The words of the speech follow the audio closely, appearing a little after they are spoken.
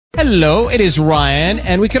Hello, it is Ryan,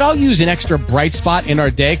 and we could all use an extra bright spot in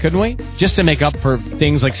our day, couldn't we? Just to make up for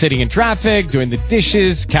things like sitting in traffic, doing the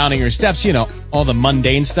dishes, counting your steps, all the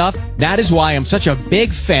mundane stuff. That is why I'm such a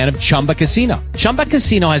big fan of Chumba Casino. Chumba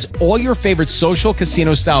Casino has all your favorite social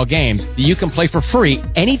casino-style games that you can play for free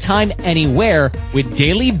anytime, anywhere with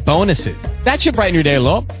daily bonuses. That should brighten your day a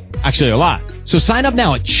little. Actually, a lot. So sign up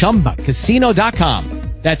now at ChumbaCasino.com.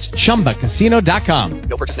 That's ChumbaCasino.com.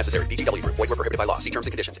 No purchase necessary. VGW Group. Void where prohibited by law. See terms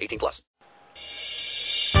and conditions. 18+.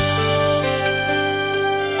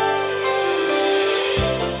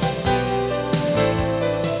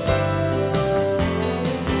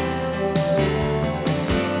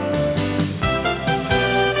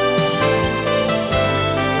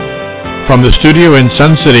 From the studio in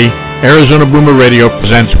Sun City, Arizona Boomer Radio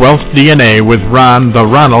presents Wealth DNA with Ron the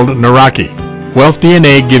Ronald Nawrocki. Wealth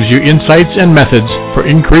DNA gives you insights and methods for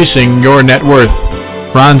increasing your net worth.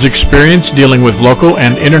 Ron's experience dealing with local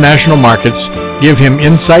and international markets give him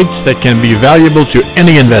insights that can be valuable to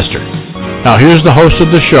any investor. Now here's the host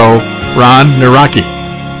of the show, Ron Nawrocki.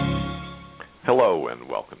 Hello and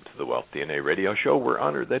welcome to the Wealth DNA Radio Show. We're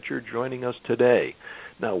honored that you're joining us today.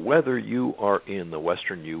 Now, whether you are in the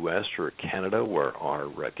western U.S. or Canada, where our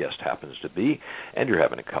guest happens to be, and you're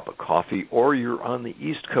having a cup of coffee, or you're on the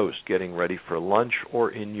East Coast getting ready for lunch,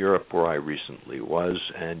 or in Europe where I recently was,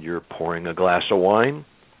 and you're pouring a glass of wine,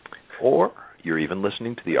 or you're even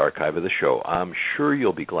listening to the archive of the show, I'm sure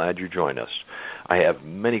you'll be glad you joined us. I have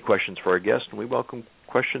many questions for our guest, and we welcome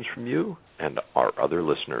questions from you and our other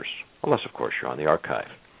listeners, unless, of course, you're on the archive.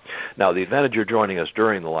 Now, the advantage of joining us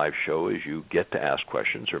during the live show is you get to ask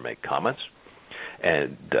questions or make comments,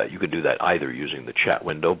 and you can do that either using the chat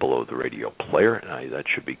window below the radio player, and that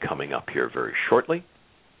should be coming up here very shortly,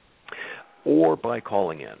 or by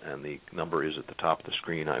calling in, and the number is at the top of the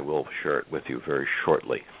screen. I will share it with you very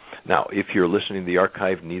shortly. Now, if you're listening to the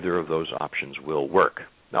archive, neither of those options will work.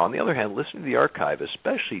 Now, on the other hand, listening to the archive,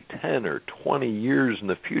 especially 10 or 20 years in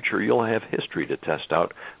the future, you'll have history to test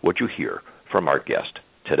out what you hear from our guest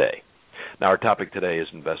today. Now, our topic today is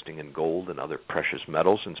investing in gold and other precious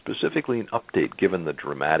metals, and specifically an update given the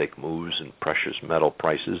dramatic moves in precious metal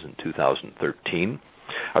prices in 2013.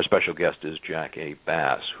 Our special guest is Jack A.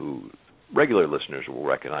 Bass, who regular listeners will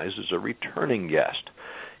recognize as a returning guest.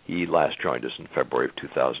 He last joined us in February of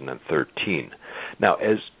 2013. Now,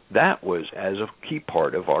 that was as a key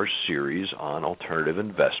part of our series on alternative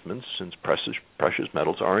investments, since precious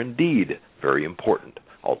metals are indeed very important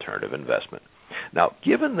alternative investment. Now,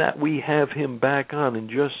 given that we have him back on in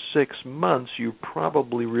just 6 months, you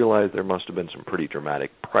probably realize there must have been some pretty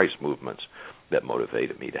dramatic price movements that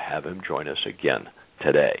motivated me to have him join us again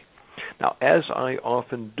today. Now, as I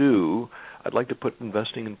often do, I'd like to put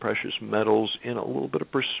investing in precious metals in a little bit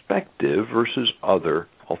of perspective versus other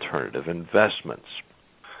alternative investments.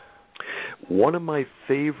 One of my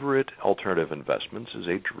favorite alternative investments is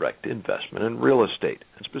a direct investment in real estate,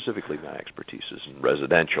 and specifically my expertise is in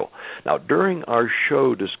residential. Now, during our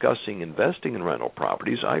show discussing investing in rental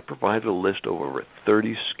properties, I provided a list of over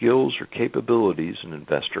 30 skills or capabilities an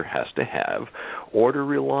investor has to have or to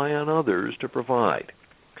rely on others to provide.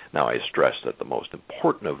 Now, I stress that the most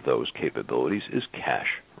important of those capabilities is cash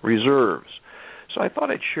reserves. So I thought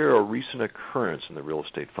I'd share a recent occurrence in the real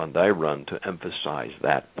estate fund I run to emphasize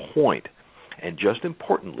that point, and just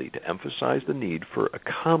importantly, to emphasize the need for a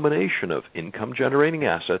combination of income-generating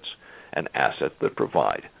assets and assets that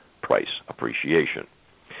provide price appreciation.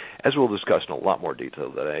 As we'll discuss in a lot more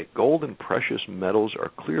detail today, gold and precious metals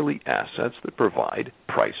are clearly assets that provide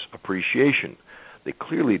price appreciation. They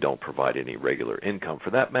clearly don't provide any regular income.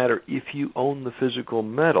 For that matter, if you own the physical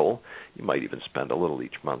metal, you might even spend a little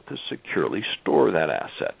each month to securely store that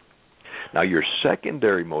asset. Now, your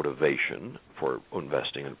secondary motivation for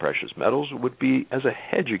investing in precious metals would be as a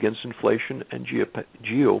hedge against inflation and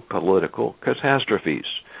geopolitical catastrophes,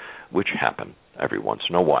 which happen every once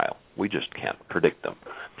in a while. We just can't predict them.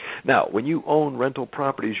 Now, when you own rental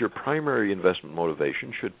properties, your primary investment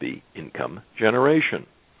motivation should be income generation,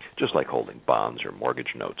 just like holding bonds or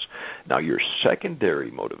mortgage notes. Now, your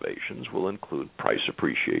secondary motivations will include price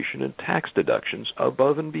appreciation and tax deductions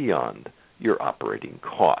above and beyond your operating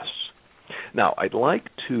costs. Now, I'd like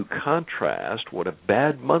to contrast what a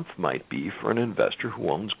bad month might be for an investor who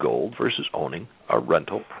owns gold versus owning a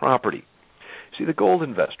rental property. See, the gold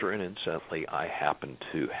investor, and incidentally, I happen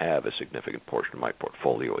to have a significant portion of my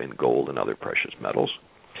portfolio in gold and other precious metals.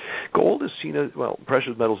 Gold has seen,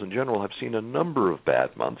 precious metals in general have seen a number of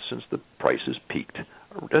bad months since the prices peaked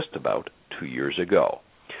just about 2 years ago.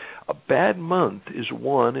 A bad month is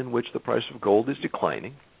one in which the price of gold is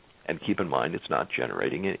declining, and keep in mind it's not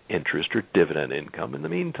generating interest or dividend income in the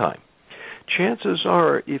meantime. chances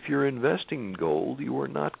are, if you're investing in gold, you are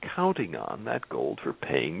not counting on that gold for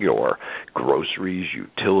paying your groceries,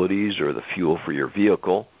 utilities, or the fuel for your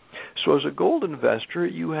vehicle. So as a gold investor,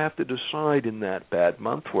 you have to decide in that bad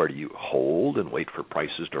month whether you hold and wait for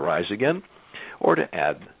prices to rise again, or to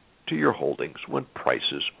add to your holdings when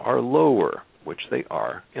prices are lower, which they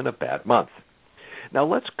are in a bad month. Now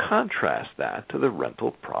let's contrast that to the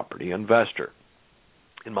rental property investor.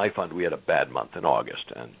 In my fund, we had a bad month in August,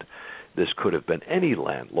 and this could have been any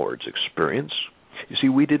landlord's experience. You see,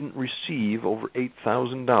 we didn't receive over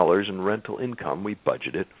 $8,000 in rental income we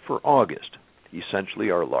budgeted for August.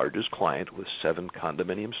 Essentially, our largest client with 7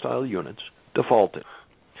 condominium-style units defaulted,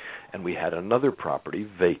 and we had another property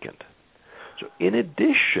vacant. So in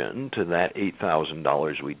addition to that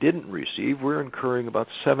 $8,000 we didn't receive, we're incurring about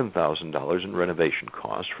 $7,000 in renovation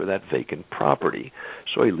costs for that vacant property,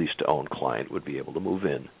 so a lease-to-own client would be able to move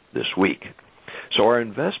in this week. So our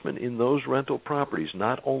investment in those rental properties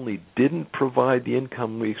not only didn't provide the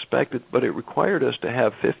income we expected, but it required us to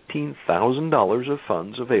have $15,000 of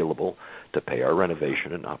funds available to pay our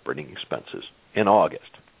renovation and operating expenses in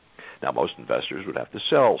August. Now, most investors would have to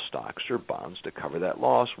sell stocks or bonds to cover that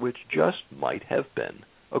loss, which just might have been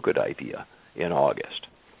a good idea in August.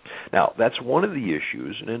 Now, that's one of the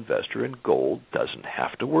issues an investor in gold doesn't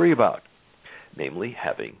have to worry about, namely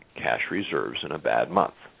having cash reserves in a bad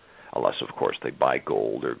month, unless, of course, they buy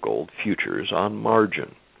gold or gold futures on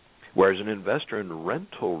margin. Whereas an investor in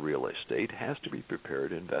rental real estate has to be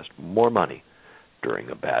prepared to invest more money during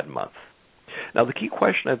a bad month. Now, the key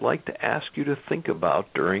question I'd like to ask you to think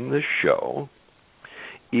about during this show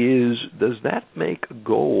is, does that make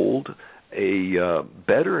gold a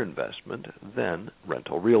better investment than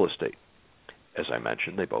rental real estate? As I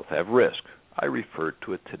mentioned, they both have risk. I referred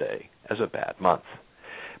to it today as a bad month.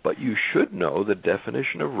 But you should know the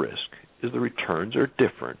definition of risk is the returns are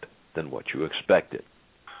different than what you expected.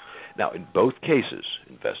 Now, in both cases,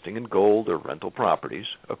 investing in gold or rental properties,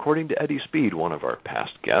 according to Eddie Speed, one of our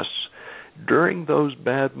past guests, during those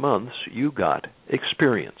bad months, you got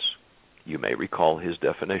experience. You may recall his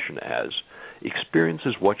definition as, experience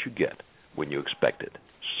is what you get when you expected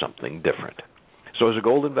something different. So as a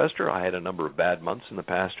gold investor, I had a number of bad months in the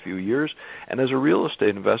past few years, and as a real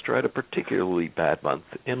estate investor, I had a particularly bad month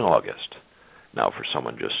in August. Now, for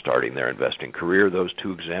someone just starting their investing career, those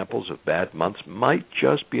 2 examples of bad months might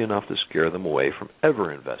just be enough to scare them away from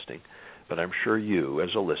ever investing, but I'm sure you,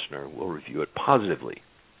 as a listener, will review it positively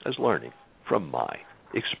as learning from my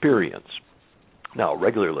experience. Now,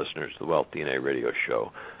 regular listeners to the Wealth DNA radio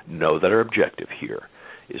show know that our objective here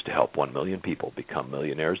is to help 1 million people become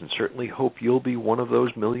millionaires, and certainly hope you'll be one of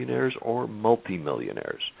those millionaires or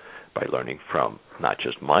multimillionaires by learning from not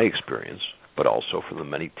just my experience, but also from the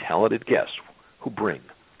many talented guests who bring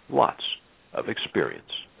lots of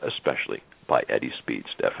experience, especially by Eddie Speed's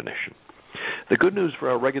definition. The good news for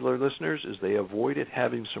our regular listeners is they avoided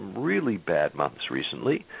having some really bad months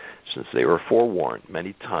recently, since they were forewarned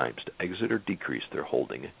many times to exit or decrease their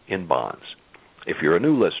holding in bonds. If you're a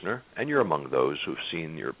new listener, and you're among those who've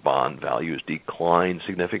seen your bond values decline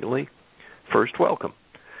significantly, first, welcome.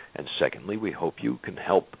 And secondly, we can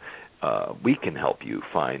help you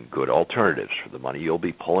find good alternatives for the money you'll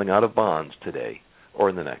be pulling out of bonds today or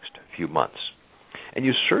in the next few months. And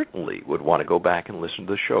you certainly would want to go back and listen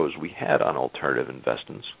to the shows we had on alternative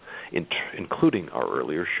investments, including our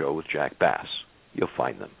earlier show with Jack Bass. You'll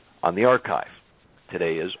find them on the archive.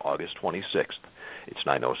 Today is August 26th. It's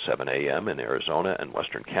 9:07 a.m. in Arizona and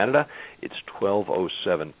Western Canada. It's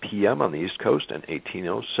 12:07 p.m. on the East Coast and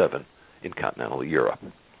 18:07 in continental Europe.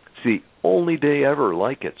 It's the only day ever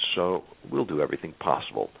like it, so we'll do everything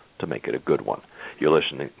possible to make it a good one. You're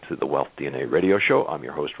listening to the Wealth DNA radio show. I'm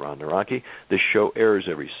your host, Ron Nawrocki. This show airs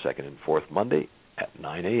every second and fourth Monday at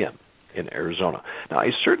 9 a.m. in Arizona. Now,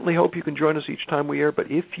 I certainly hope you can join us each time we air,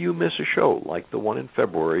 but if you miss a show like the one in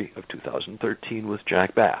February of 2013 with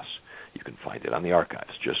Jack Bass, you can find it on the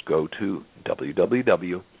archives. Just go to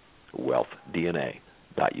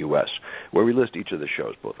www.wealthdna.us, where we list each of the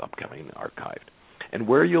shows, both upcoming and archived, and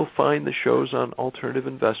where you'll find the shows on alternative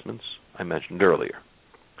investments I mentioned earlier.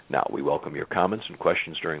 Now, we welcome your comments and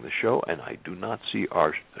questions during the show, and I do not see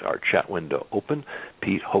our chat window open.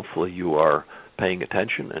 Pete, hopefully you are paying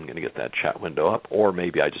attention and going to get that chat window up, or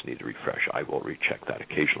maybe I just need to refresh. I will recheck that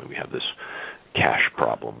occasionally. We have this cache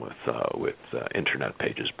problem with internet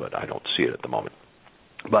pages, but I don't see it at the moment.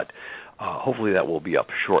 But hopefully that will be up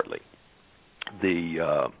shortly.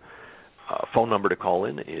 The phone number to call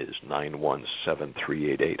in is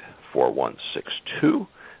 917-388-4162,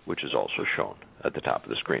 which is also shown at the top of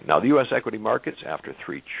the screen. Now, the U.S. equity markets, after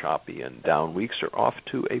 3 choppy and down weeks, are off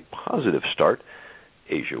to a positive start.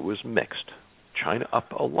 Asia was mixed, China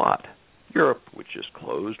up a lot. Europe, which just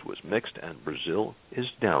closed, was mixed, and Brazil is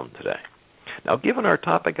down today. Now, given our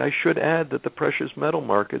topic, I should add that the precious metal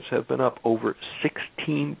markets have been up over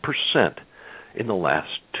 16% in the last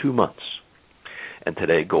 2 months. And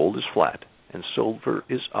today, gold is flat, and silver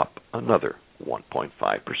is up another 1.5%.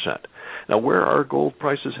 Now, where are gold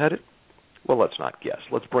prices headed? Well, let's not guess.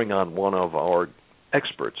 Let's bring on one of our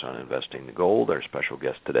experts on investing in gold, our special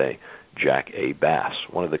guest today, Jack A. Bass,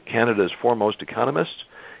 one of Canada's foremost economists.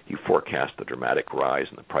 He forecast the dramatic rise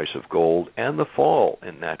in the price of gold and the fall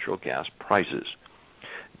in natural gas prices.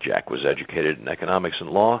 Jack was educated in economics and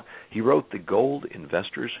law. He wrote the Gold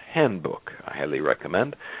Investor's Handbook, I highly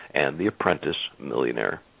recommend, and the Apprentice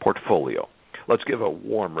Millionaire Portfolio. Let's give a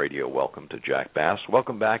warm radio welcome to Jack Bass.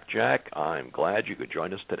 Welcome back, Jack. I'm glad you could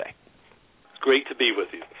join us today. It's great to be with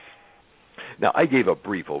you. Now, I gave a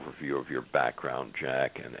brief overview of your background,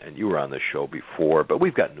 Jack, and you were on the show before, but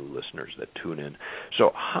we've got new listeners that tune in.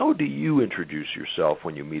 So how do you introduce yourself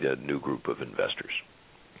when you meet a new group of investors?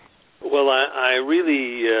 Well, I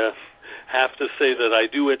really have to say that I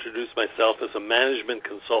do introduce myself as a management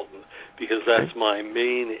consultant because that's my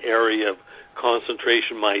main area of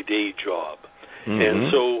concentration, my day job. Mm-hmm.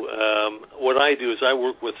 And so what I do is I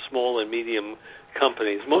work with small and medium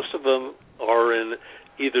companies. Most of them are in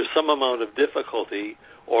either some amount of difficulty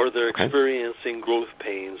or they're experiencing growth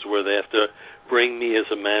pains where they have to bring me as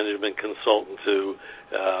a management consultant to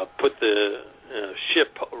put the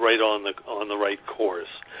ship right on the right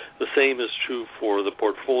course. The same is true for the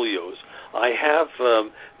portfolios. I have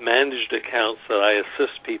managed accounts that I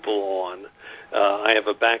assist people on. I have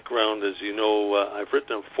a background, as you know, I've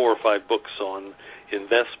written 4 or 5 books on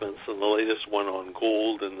investments, and the latest one on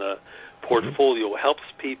gold, and the portfolio helps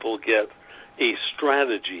people get a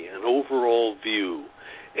strategy, an overall view.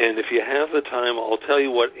 And if you have the time, I'll tell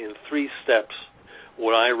you what, in 3 steps,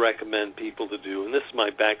 what I recommend people to do, and this is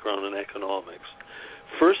my background in economics.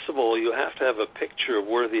 First of all, you have to have a picture of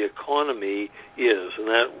where the economy is, and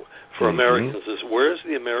that, for Americans, is where is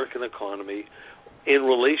the American economy in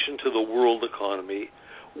relation to the world economy.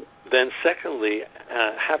 Then secondly,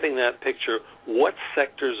 having that picture, what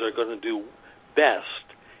sectors are going to do best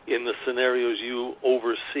in the scenarios you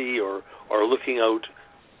oversee or are looking out,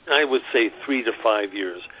 I would say 3 to 5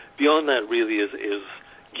 years. Beyond that really is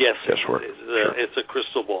guessing. Guesswork. It's a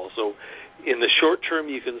crystal ball. So in the short term,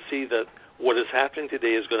 you can see that what is happening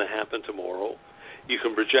today is going to happen tomorrow. You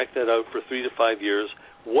can project that out for 3 to 5 years.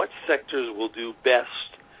 What sectors will do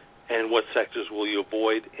best and what sectors will you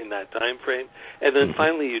avoid in that time frame? And then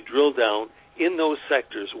finally, you drill down in those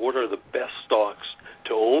sectors, what are the best stocks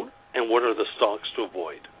to own and what are the stocks to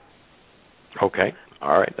avoid? Okay.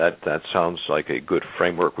 All right. That sounds like a good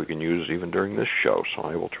framework we can use even during this show, so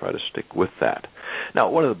I will try to stick with that. Now,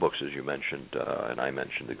 one of the books, as you mentioned, and I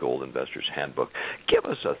mentioned, the Gold Investor's Handbook, give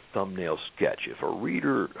us a thumbnail sketch. If a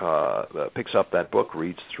reader picks up that book,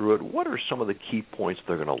 reads through it, what are some of the key points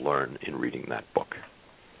they're going to learn in reading that book?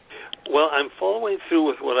 Well, I'm following through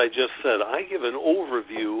with what I just said. I give an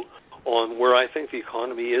overview on where I think the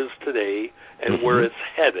economy is today and where it's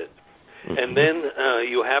headed. And then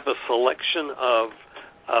you have a selection of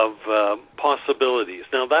possibilities.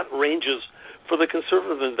 Now, that ranges for the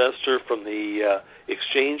conservative investor from the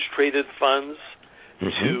exchange-traded funds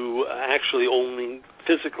to actually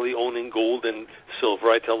physically owning gold and silver.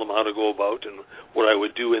 I tell them how to go about and what I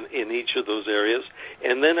would do in each of those areas.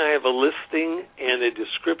 And then I have a listing and a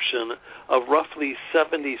description of roughly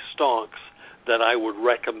 70 stocks that I would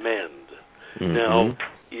recommend. Now,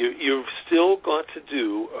 you've still got to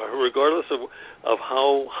do, regardless of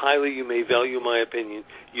how highly you may value my opinion,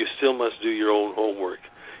 you still must do your own homework.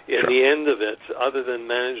 In the end of it, other than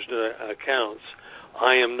managed accounts,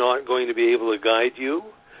 I am not going to be able to guide you.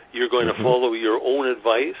 You're going to follow your own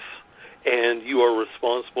advice, and you are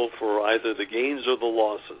responsible for either the gains or the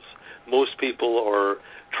losses. Most people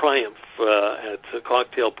triumph at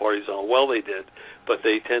cocktail parties on how well they did, but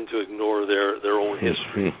they tend to ignore their own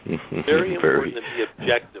history. Very important to be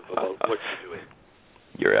objective about what you're doing.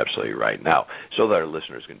 You're absolutely right. Now, so that our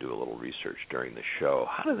listeners can do a little research during the show,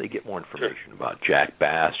 how do they get more information about Jack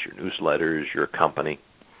Bass, your newsletters, your company?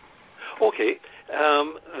 Okay.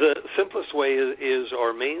 The simplest way is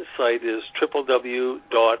our main site is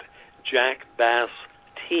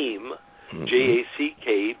www.jackbassteam,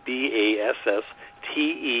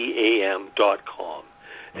 JACKBASSTEAM.com.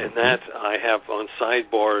 And that I have on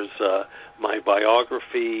sidebars my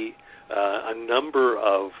biography, a number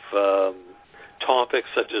of topics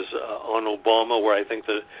such as on Obama, where I think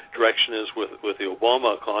the direction is with the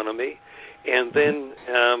Obama economy. And then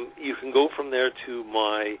you can go from there to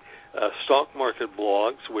my stock market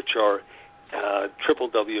blogs, which are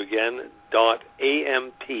www again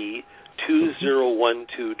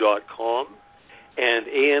 .amp2012.com and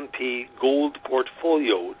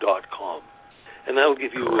ampgoldportfolio.com, and that will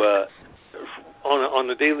give you on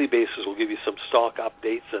a daily basis. We'll give you some stock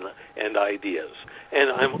updates and ideas.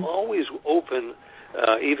 And I'm always open.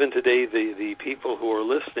 Even today, the people who are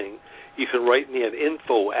listening, you can write me at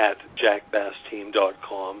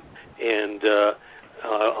info@jackbassteam.com, and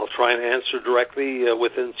I'll try and answer directly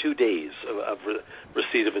within 2 days of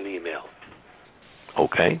receipt of an email.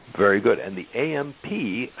 Okay, very good. And the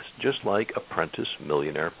AMP, just like Apprentice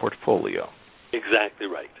Millionaire Portfolio. Exactly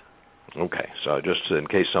right. Okay, so just in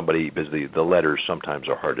case somebody, because the letters sometimes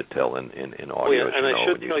are hard to tell in audio, and I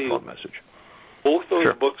should tell you, message. Both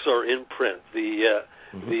those books are in print. The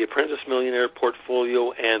Apprentice Millionaire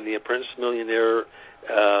Portfolio and the Apprentice Millionaire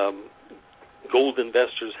Gold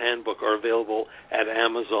Investors Handbook are available at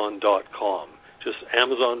Amazon.com. Just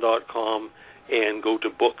Amazon.com and go to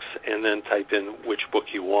books and then type in which book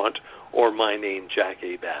you want or my name, Jack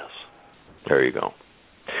A. Bass. There you go.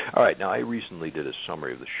 All right, now I recently did a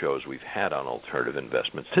summary of the shows we've had on alternative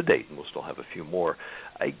investments to date, and we'll still have a few more.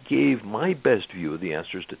 I gave my best view of the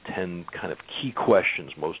answers to 10 kind of key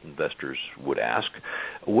questions most investors would ask.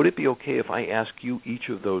 Would it be okay if I ask you each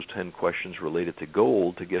of those 10 questions related to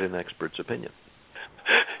gold to get an expert's opinion?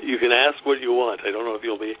 You can ask what you want. I don't know if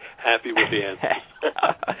you'll be happy with the answers.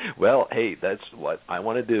 Well, hey, that's what I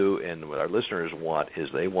want to do, and what our listeners want is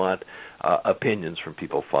they want opinions from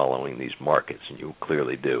people following these markets, and you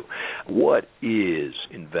clearly do. What is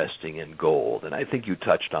investing in gold? And I think you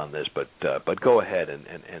touched on this, but go ahead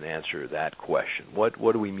and answer that question.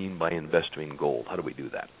 What do we mean by investing in gold? How do we do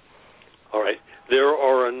that? All right. There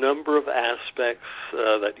are a number of aspects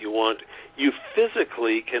that you want. You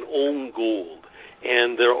physically can own gold.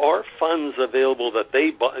 And there are funds available that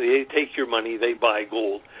they take your money, they buy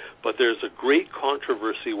gold. But there's a great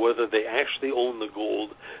controversy whether they actually own the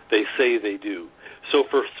gold they say they do. So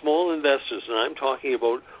for small investors, and I'm talking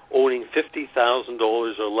about owning $50,000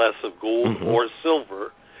 or less of gold or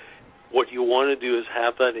silver, what you want to do is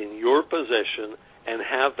have that in your possession and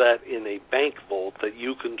have that in a bank vault that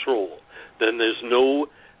you control. Then there's no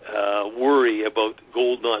worry about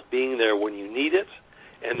gold not being there when you need it,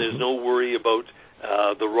 and there's no worry about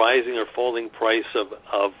the rising or falling price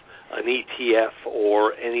of an ETF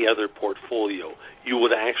or any other portfolio. You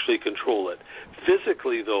would actually control it.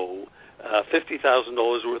 Physically, though,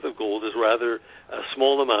 $50,000 worth of gold is rather a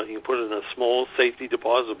small amount. You can put it in a small safety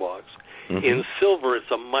deposit box. In silver,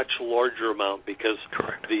 it's a much larger amount because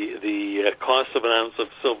the cost of an ounce of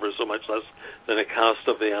silver is so much less than the cost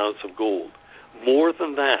of the ounce of gold. More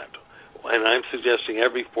than that, and I'm suggesting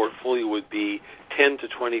every portfolio would be 10 to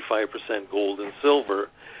 25% gold and silver.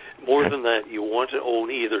 More than that, you want to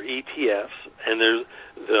own either ETFs, and there's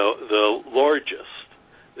the largest,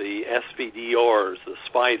 the SPDRs, the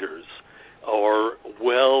spiders, are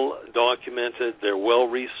well documented, they're well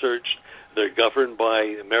researched, they're governed by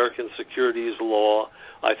American securities law.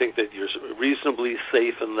 I think that you're reasonably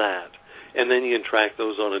safe in that. And then you can track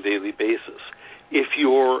those on a daily basis. If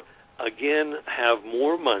you're, again, have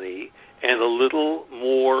more money and a little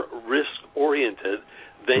more risk-oriented,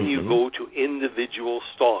 then you go to individual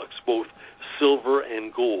stocks, both silver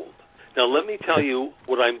and gold. Now, let me tell you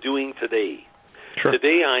what I'm doing today. Sure.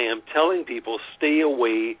 Today I am telling people stay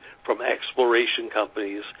away from exploration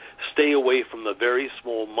companies, stay away from the very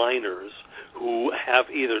small miners who have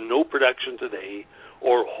either no production today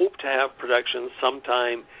or hope to have production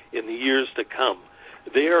sometime in the years to come.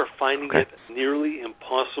 They are finding it nearly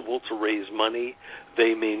impossible to raise money.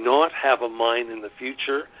 They may not have a mine in the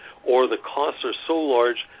future, or the costs are so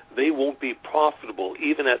large they won't be profitable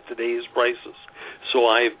even at today's prices. So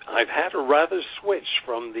I've had to rather switch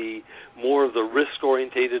from the more of the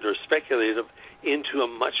risk-orientated or speculative into a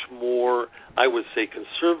much more, I would say,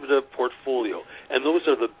 conservative portfolio. And those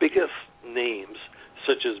are the biggest names,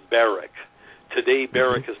 such as Barrick. Today,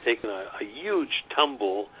 Barrick has taken a huge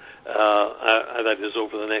tumble, that is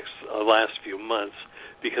over the last few months,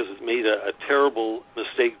 because it's made a terrible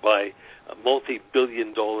mistake by a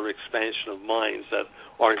multi-billion-dollar expansion of mines that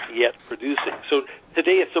aren't yet producing. So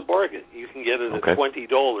today it's a bargain. You can get it at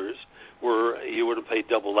 $20, where you would have paid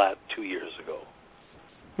double that 2 years ago.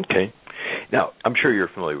 Okay. Now, I'm sure you're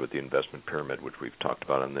familiar with the investment pyramid, which we've talked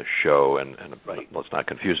about on this show, and let's not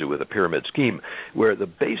confuse it with a pyramid scheme, where the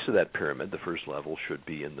base of that pyramid, the first level, should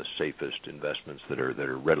be in the safest investments that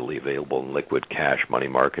are readily available in liquid cash, money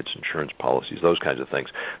markets, insurance policies, those kinds of things.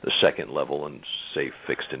 The second level in safe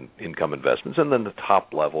fixed income investments, and then the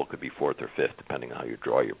top level could be fourth or fifth, depending on how you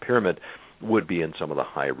draw your pyramid, would be in some of the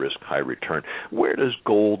high risk, high return. Where does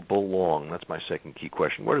gold belong? That's my second key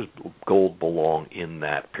question. Where does gold belong in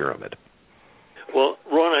that pyramid? Well,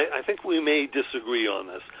 Ron, I think we may disagree on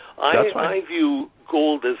this. I view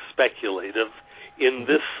gold as speculative in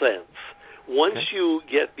this sense. Once you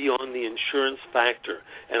get beyond the insurance factor,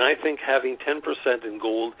 and I think having 10% in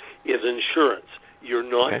gold is insurance. You're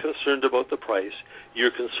not concerned about the price.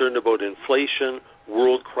 You're concerned about inflation,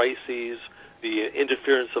 world crises, the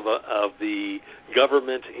interference of the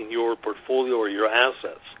government in your portfolio or your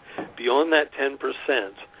assets. Beyond that 10%,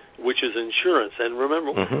 which is insurance, and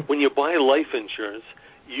remember, when you buy life insurance,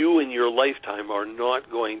 you in your lifetime are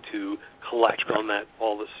not going to collect on that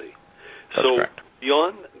policy.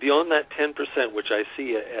 Beyond that 10%, which I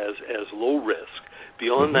see as low risk,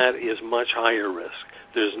 beyond that is much higher risk.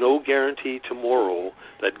 There's no guarantee tomorrow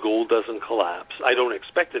that gold doesn't collapse. I don't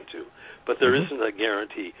expect it to, but there isn't a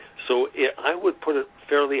guarantee. So I would put it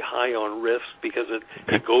fairly high on risk because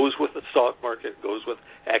it goes with the stock market, it goes with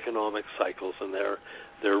economic cycles, and they're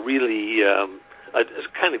really it's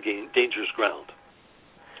kind of dangerous ground.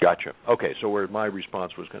 Gotcha. Okay, so where my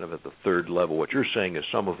response was kind of at the third level, what you're saying is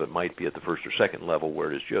some of it might be at the first or second level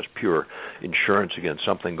where it is just pure insurance against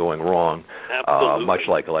something going wrong, much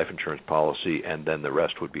like a life insurance policy, and then the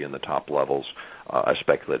rest would be in the top levels,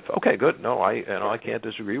 speculative. Okay, good. No, I can't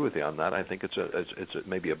disagree with you on that. I think it's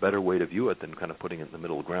maybe a better way to view it than kind of putting it in the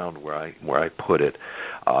middle ground where I put it.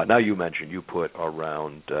 Now you mentioned you put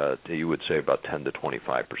around you would say about 10 to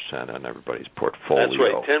 25% on everybody's portfolio. That's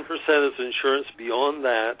right. 10% is insurance. Beyond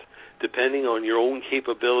that, depending on your own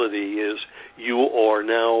capability, is you are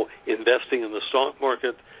now investing in the stock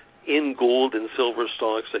market in gold and silver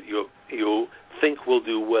stocks that you think will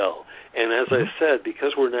do well. And as I said,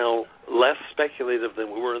 because we're now less speculative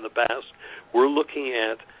than we were in the past, we're looking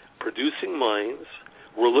at producing mines.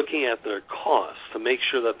 We're looking at their costs to make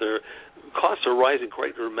sure that their costs are rising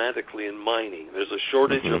quite dramatically in mining. There's a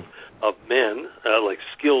shortage of men, like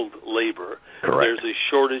skilled labor. Correct. There's a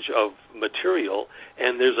shortage of material,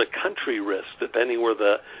 and there's a country risk depending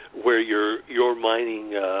where your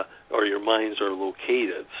mining or your mines are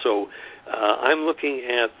located. So I'm looking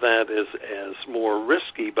at that as more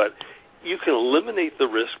risky, but you can eliminate the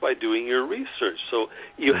risk by doing your research. So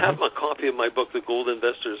you have a copy of my book, The Gold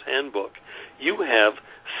Investor's Handbook. You have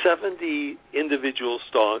 70 individual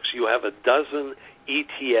stocks. You have a dozen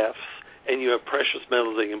ETFs, and you have precious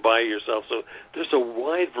metals that you can buy yourself. So there's a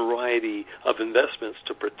wide variety of investments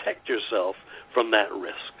to protect yourself from that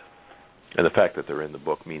risk. And the fact that they're in the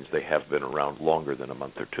book means they have been around longer than a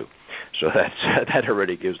month or two. So that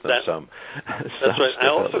already gives them some That's right. stability. I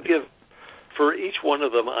also give, for each one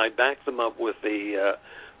of them, I back them up with the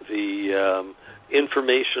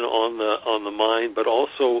information on the mine, but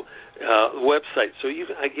also website. So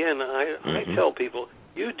I tell people,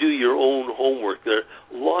 you do your own homework.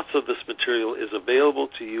 Lots of this material is available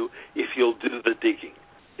to you if you'll do the digging.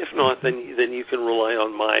 If not, then you can rely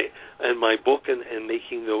on my book and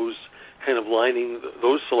making those kind of lining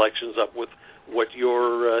those selections up with what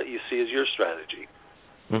you see as your strategy.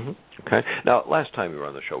 Okay. Now, last time you were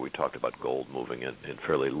on the show, we talked about gold moving in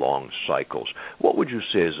fairly long cycles. What would you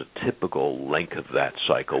say is a typical length of that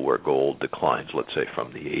cycle where gold declines, let's say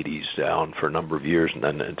from the 80s down for a number of years, and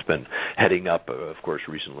then it's been heading up, of course,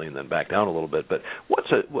 recently, and then back down a little bit. But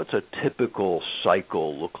what's a typical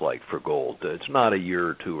cycle look like for gold? It's not a year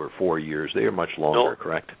or 2 or 4 years. They are much longer,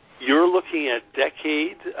 correct? You're looking at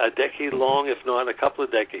a decade long, if not a couple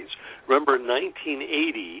of decades. Remember,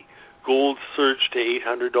 1980, gold surged to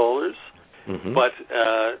 $800, but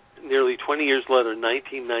nearly 20 years later,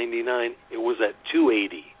 1999, it was at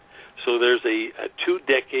 $280. So there's a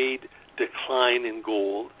 2-decade decline in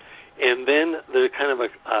gold, and then there's kind of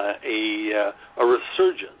a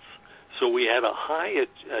resurgence. So we had a high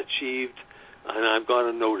achieved, and I've got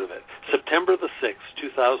a note of it, September the 6th,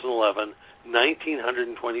 2011,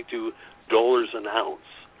 $1,922 an ounce.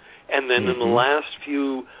 And then in the last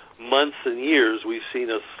few months and years, we've seen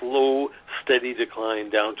a slow, steady decline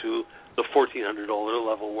down to the $1,400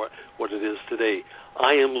 level, what it is today.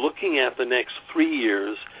 I am looking at the next 3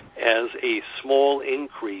 years as a small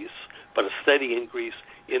increase, but a steady increase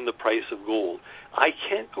in the price of gold. I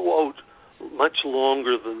can't go out much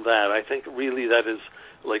longer than that. I think really that is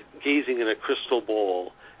like gazing in a crystal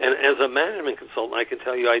ball. And as a management consultant, I can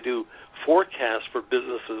tell you I do forecasts for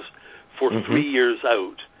businesses for 3 years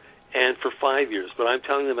out and for 5 years. But I'm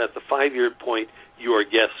telling them at the 5-year point, you are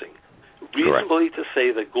guessing. Reasonably to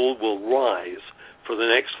say that gold will rise for the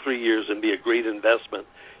next 3 years and be a great investment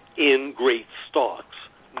in great stocks,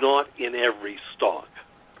 not in every stock.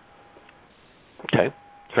 Okay,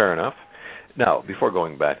 fair enough. Now, before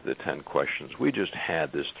going back to the 10 questions, we just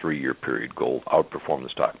had this 3-year period gold outperform the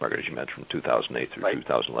stock market, as you mentioned, from 2008 through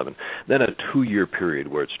 2011. Then a 2-year period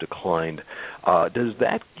where it's declined. Does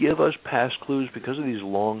that give us past clues because of these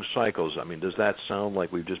long cycles? I mean, does that sound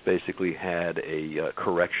like we've just basically had a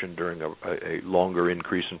correction during a longer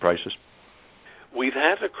increase in prices? We've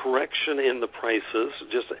had a correction in the prices,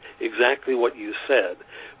 just exactly what you said.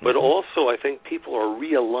 But also, I think people are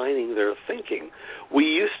realigning their thinking. We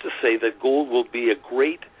used to say that gold will be a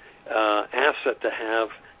great asset to have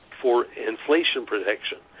for inflation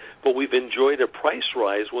protection. But we've enjoyed a price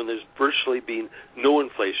rise when there's virtually been no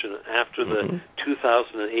inflation after the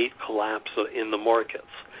 2008 collapse in the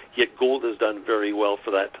markets. Yet gold has done very well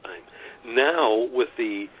for that time. Now, with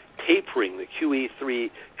the tapering, the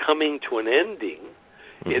QE3 coming to an ending,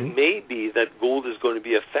 it may be that gold is going to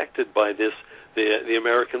be affected by this, the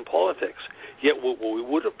American politics. Yet what we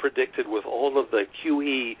would have predicted with all of the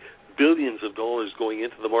QE billions of dollars going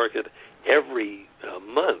into the market every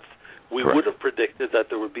month, we would have predicted that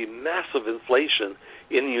there would be massive inflation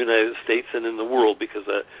in the United States and in the world because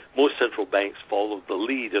most central banks followed the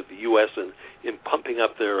lead of the U.S. in pumping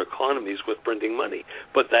up their economies with printing money.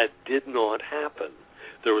 But that did not happen.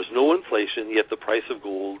 There was no inflation, yet the price of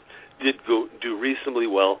gold did do reasonably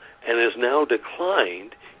well and has now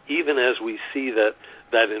declined, even as we see that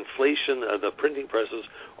inflation, the printing presses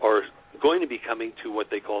are going to be coming to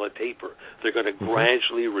what they call a taper. They're going to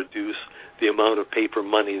gradually reduce the amount of paper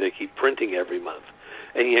money they keep printing every month.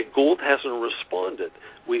 And yet gold hasn't responded.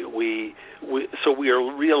 So we are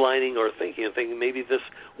realigning our thinking and thinking maybe this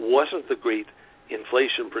wasn't the great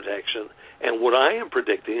inflation protection. And what I am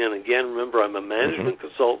predicting, and again, remember, I'm a management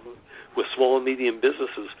consultant with small and medium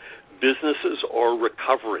businesses. Businesses are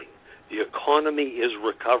recovering. The economy is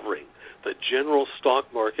recovering. The general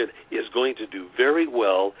stock market is going to do very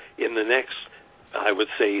well in the next, I would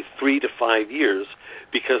say, 3 to 5 years,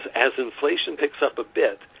 because as inflation picks up a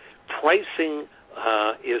bit, pricing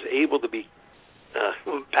is able to be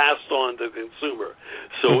passed on to the consumer.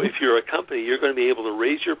 So if you're a company, you're going to be able to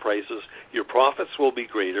raise your prices. Your profits will be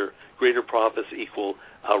greater. Greater profits equal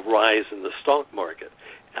a rise in the stock market.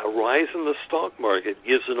 A rise in the stock market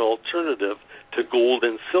gives an alternative to gold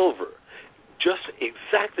and silver. Just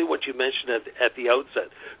exactly what you mentioned at the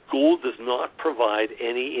outset. Gold does not provide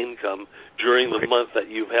any income during the month that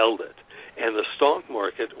you've held it. And the stock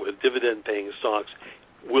market, with dividend-paying stocks,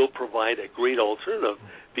 will provide a great alternative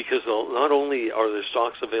because not only are there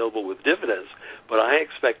stocks available with dividends, but I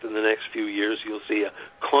expect in the next few years you'll see a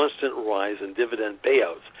constant rise in dividend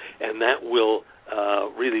payouts, and that will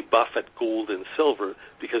really buffet gold and silver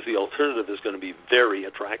because the alternative is going to be very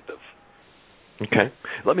attractive. Okay.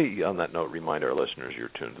 Let me, on that note, remind our listeners you're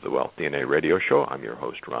tuned to the Wealth DNA radio show. I'm your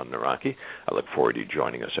host, Ron Nawrocki. I look forward to you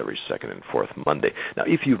joining us every second and fourth Monday. Now,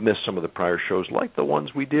 if you've missed some of the prior shows, like the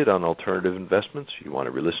ones we did on alternative investments, you want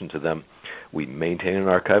to re-listen to them, we maintain an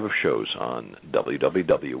archive of shows on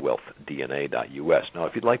www.wealthdna.us. Now,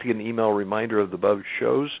 if you'd like to get an email reminder of the above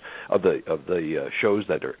shows, of the shows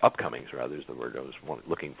that are upcoming, rather is the word I was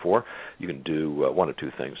looking for, you can do one of two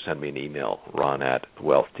things. Send me an email,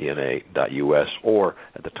 ron@wealthdna.us, or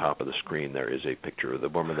at the top of the screen there is a picture of the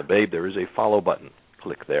woman and the babe. There is a follow button.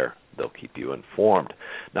 Click there. They'll keep you informed.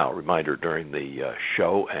 Now, a reminder during the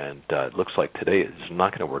show, and it looks like today is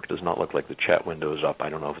not going to work. It does not look like the chat window is up. I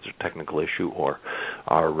don't know if it's a technical issue or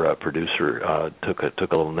our producer took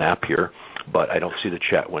a little nap here, but I don't see the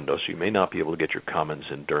chat window, so you may not be able to get your comments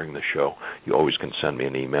in during the show. You always can send me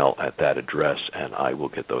an email at that address, and I will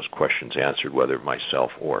get those questions answered, whether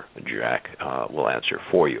myself or Jack will answer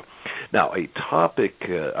for you. Now,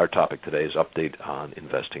 our topic today is update on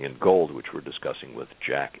investing in gold, which we're discussing with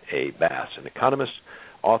Jack A. Bass, an economist,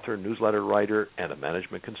 author, newsletter writer, and a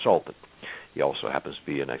management consultant. He also happens to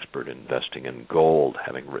be an expert in investing in gold,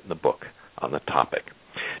 having written a book on the topic.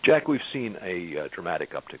 Jack, we've seen a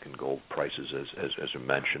dramatic uptick in gold prices, as you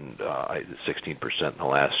mentioned, 16% in the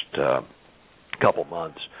last couple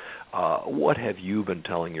months. What have you been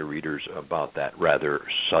telling your readers about that rather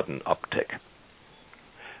sudden uptick?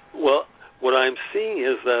 Well, what I'm seeing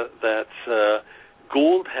is that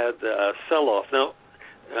gold had a sell-off. Now,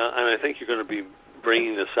 and I think you're going to be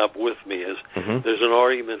bringing this up with me, is there's an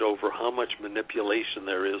argument over how much manipulation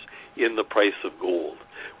there is in the price of gold.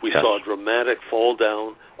 We saw a dramatic fall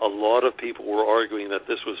down. A lot of people were arguing that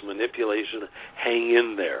this was manipulation. Hang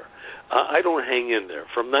in there. I don't hang in there.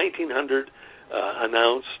 From $1,900 an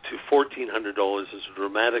ounce to $1,400 is a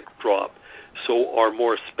dramatic drop. So our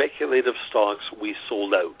more speculative stocks, we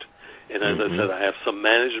sold out. And as I said, I have some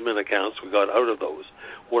management accounts. We got out of those.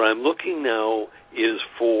 What I'm looking now is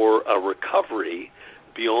for a recovery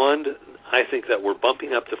beyond, I think that we're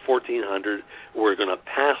bumping up to 1,400. We're going to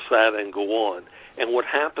pass that and go on. And what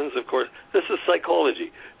happens, of course, this is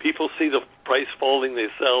psychology. People see the price falling, they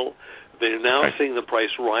sell. They're now seeing the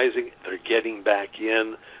price rising. They're getting back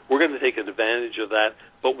in. We're going to take advantage of that,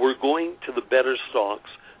 but we're going to the better stocks,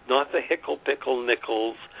 not the pickle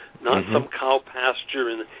nickels, not some cow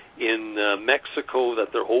pasture in Mexico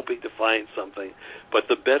that they're hoping to find something, but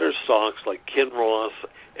the better stocks like Kinross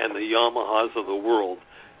and the Yamahas of the world,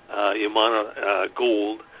 Yamana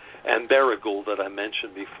Gold and Barrick Gold that I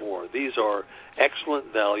mentioned before. These are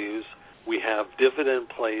excellent values. We have dividend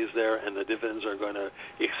plays there, and the dividends are going to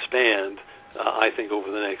expand, I think,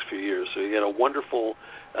 over the next few years. So you get a wonderful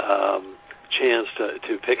chance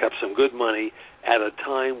to pick up some good money at a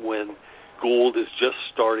time when gold is just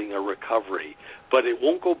starting a recovery. But it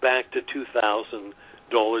won't go back to $2,000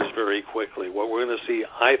 very quickly. What we're going to see,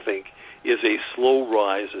 I think, is a slow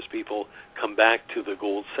rise as people come back to the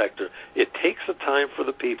gold sector. It takes a time for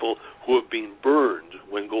the people who have been burned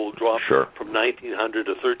when gold dropped from 1,900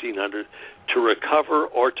 to 1,300 to recover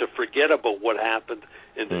or to forget about what happened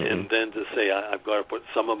and then to say, I've got to put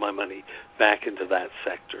some of my money back into that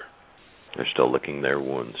sector. They're still licking their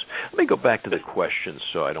wounds. Let me go back to the questions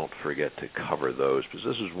so I don't forget to cover those, because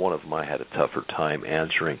this is one of them I had a tougher time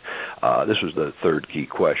answering. This was the third key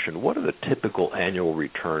question. What are the typical annual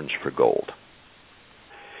returns for gold?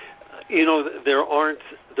 You know, there aren't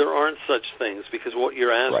such things, because what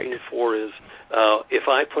you're asking for is, if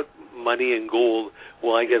I put money in gold,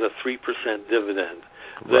 will I get a 3% dividend?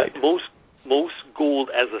 Most gold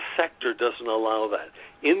as a sector doesn't allow that.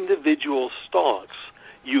 Individual stocks,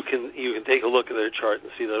 you can take a look at their chart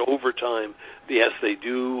and see that over time, yes, they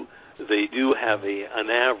do have an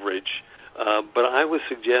average, but I would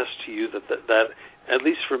suggest to you that at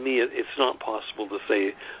least for me, it's not possible to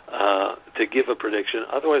say to give a prediction.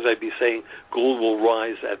 Otherwise, I'd be saying gold will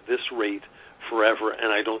rise at this rate forever,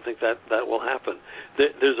 and I don't think that will happen.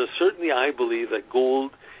 There's certainly, I believe, that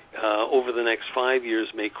gold over the next 5 years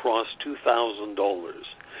may cross $2,000,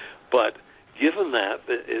 but given that,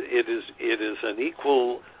 it is an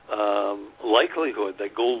equal likelihood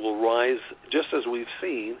that gold will rise just as we've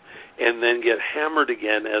seen, and then get hammered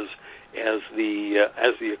again as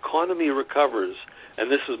the economy recovers. And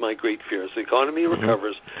this is my great fear: as the economy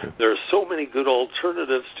recovers, there are so many good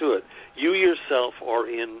alternatives to it. You yourself are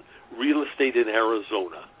in real estate in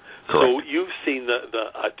Arizona, so you've seen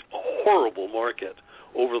a horrible market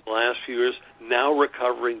over the last few years, now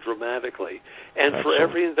recovering dramatically. And for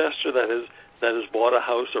every investor that has bought a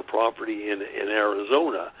house or property in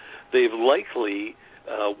Arizona, they've likely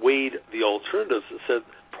weighed the alternatives and said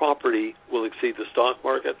property will exceed the stock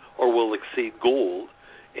market or will exceed gold,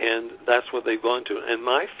 and that's what they've gone to. And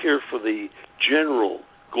my fear for the general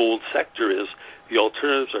gold sector is the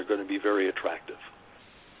alternatives are going to be very attractive.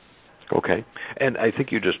 Okay. And I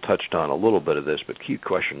think you just touched on a little bit of this, but key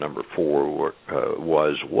question number 4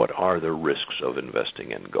 was, what are the risks of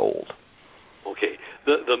investing in gold? Okay.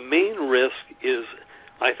 The main risk is,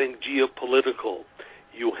 I think, geopolitical.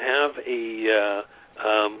 You have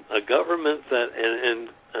a government that, and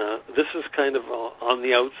this is kind of on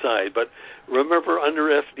the outside, but remember under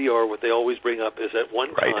FDR, what they always bring up is at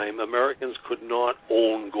one time Americans could not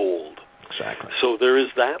own gold. Exactly. So there is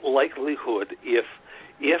that likelihood if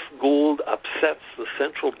gold upsets the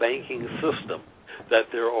central banking system,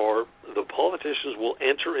 that the politicians will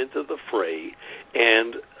enter into the fray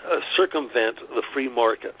and circumvent the free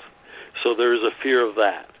market. So there is a fear of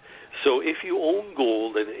that. So if you own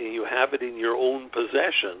gold and you have it in your own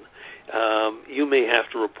possession, you may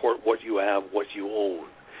have to report what you have, what you own.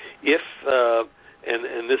 If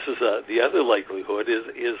and this is the other likelihood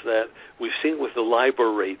is that we've seen with the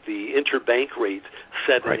LIBOR rate, the interbank rate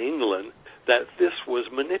set in England, that this was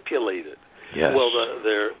manipulated. Yes. Well,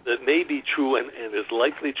 that may be true and is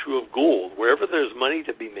likely true of gold. Wherever there's money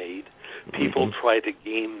to be made, people try to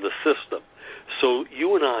game the system. So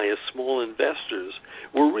you and I, as small investors,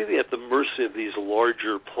 we're really at the mercy of these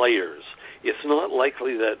larger players. It's not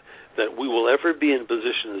likely that we will ever be in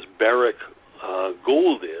position as Barrick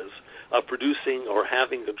Gold is, producing or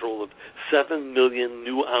having control of 7 million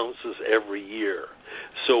new ounces every year.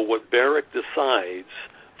 So what Barrick decides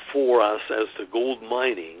for us as to gold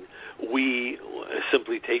mining, we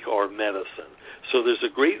simply take our medicine. So there's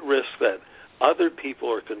a great risk that other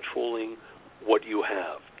people are controlling what you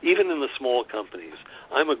have, even in the small companies.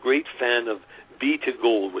 I'm a great fan of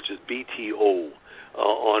B2Gold, which is BTO.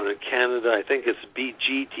 On Canada, I think it's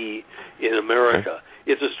BGT in America.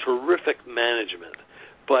 It's a terrific management.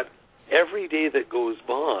 But every day that goes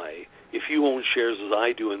by, if you own shares as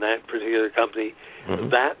I do in that particular company,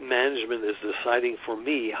 that management is deciding for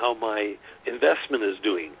me how my investment is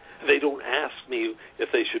doing. They don't ask me if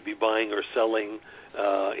they should be buying or selling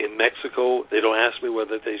in Mexico. They don't ask me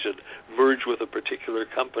whether they should merge with a particular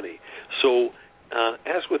company. So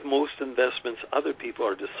as with most investments, other people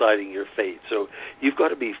are deciding your fate. So you've got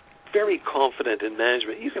to be very confident in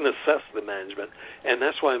management. You can assess the management, and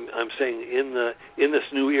that's why I'm saying in this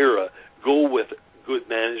new era, go with good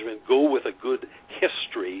management, go with a good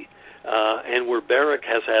history. And where Barrick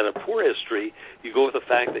has had a poor history, you go with the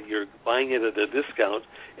fact that you're buying it at a discount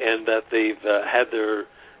and that they've had their,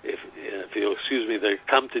 if you'll excuse me, their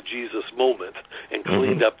come to Jesus moment and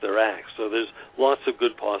cleaned up their act. So there's lots of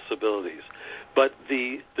good possibilities. But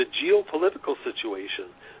the geopolitical situation,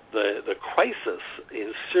 the crisis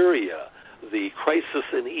in Syria, the crisis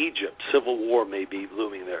in Egypt, civil war may be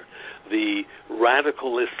looming there, the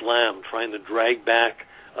radical Islam trying to drag back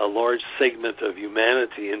a large segment of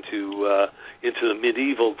humanity into the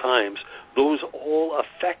medieval times, those all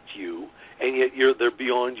affect you, and yet they're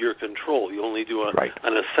beyond your control. You only do an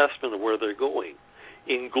assessment of where they're going.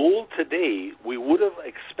 In gold today, we would have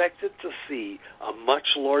expected to see a much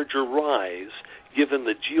larger rise given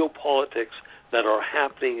the geopolitics that are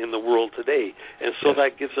happening in the world today. And so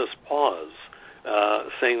that gives us pause,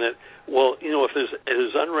 saying that, well, if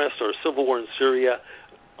there's unrest or a civil war in Syria,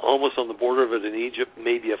 almost on the border of it in Egypt,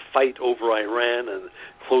 maybe a fight over Iran and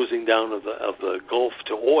closing down of the Gulf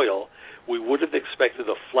to oil, we would have expected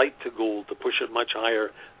a flight to gold to push it much higher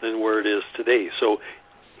than where it is today. So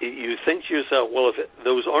you think to yourself, well, if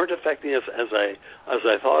those aren't affecting us as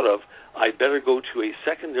I thought of, I better go to a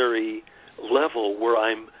secondary level where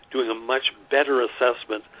I'm doing a much better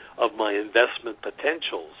assessment of my investment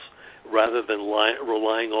potentials rather than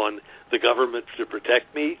relying on the government to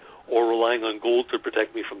protect me or relying on gold to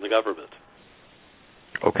protect me from the government.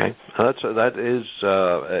 Okay, that is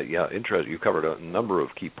interesting. You covered a number of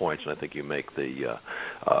key points, and I think you make the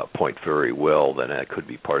point very well. That could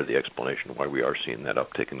be part of the explanation why we are seeing that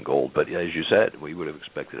uptick in gold. But as you said, we would have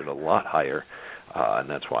expected it a lot higher, and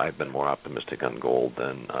that's why I've been more optimistic on gold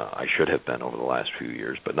than I should have been over the last few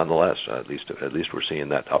years. But nonetheless, at least we're seeing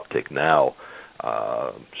that uptick now,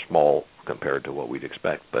 small compared to what we'd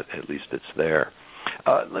expect, but at least it's there.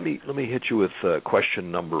 Let me hit you with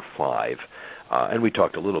question number 5. And we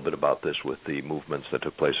talked a little bit about this with the movements that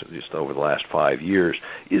took place just over the last 5 years.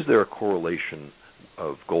 Is there a correlation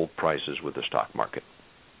of gold prices with the stock market?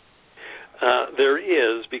 There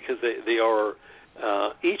is, because they are,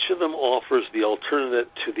 each of them offers the alternative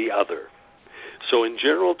to the other. So in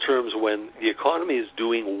general terms, when the economy is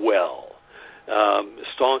doing well,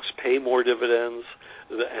 stocks pay more dividends.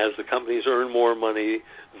 As the companies earn more money,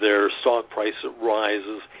 their stock price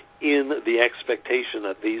rises in the expectation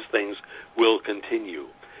that these things will continue.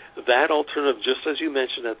 That alternative, just as you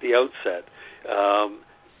mentioned at the outset,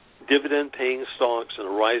 dividend-paying stocks in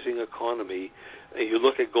a rising economy, you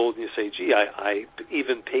look at gold and you say, gee, I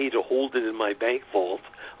even pay to hold it in my bank vault.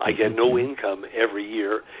 I get no income every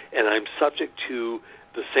year, and I'm subject to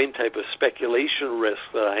the same type of speculation risk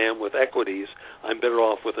that I am with equities. I'm better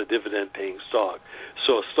off with a dividend-paying stock.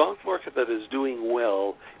 So a stock market that is doing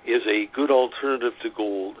well is a good alternative to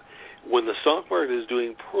gold. When the stock market is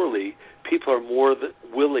doing poorly, people are more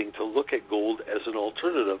willing to look at gold as an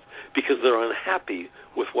alternative because they're unhappy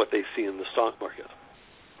with what they see in the stock market.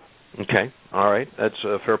 Okay, all right, that's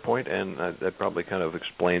a fair point, and that probably kind of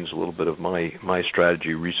explains a little bit of my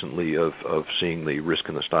strategy recently of seeing the risk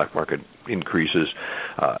in the stock market increases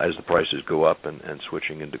as the prices go up and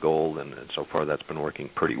switching into gold, and so far that's been working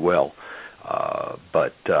pretty well.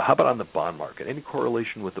 But how about on the bond market? Any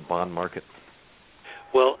correlation with the bond market?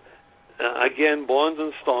 Well, again, bonds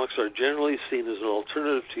and stocks are generally seen as an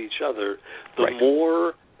alternative to each other. The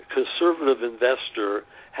more conservative investor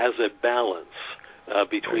has a balance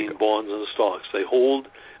between bonds and stocks. They hold,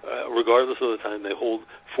 regardless of the time, they hold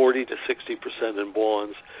 40 to 60% in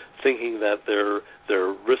bonds, thinking that they're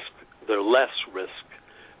less risk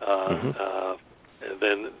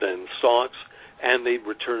than stocks, and they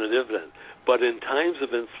return a dividend. But in times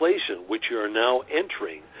of inflation, which you are now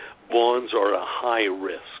entering, bonds are a high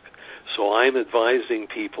risk. So I'm advising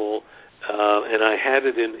people, and I had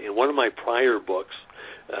it in one of my prior books,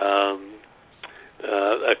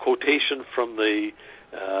 a quotation from the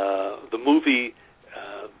movie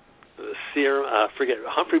Sierra.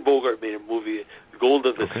 Humphrey Bogart made a movie, Gold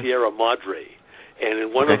of the Sierra Madre, and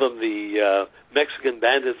in one of them, the Mexican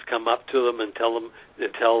bandits come up to them and tell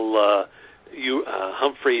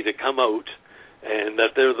Humphrey to come out, and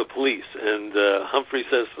that they're the police. And Humphrey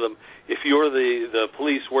says to them, "If you're the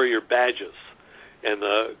police, wear your badges." And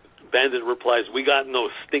the Bandit replies, "We got no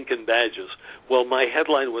stinking badges." Well, my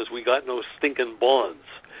headline was, "We got no stinking bonds,"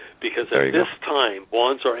 because at this time,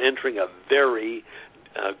 bonds are entering a very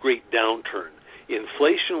great downturn.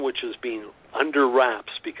 Inflation, which has been under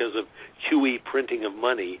wraps because of QE printing of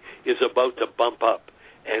money, is about to bump up.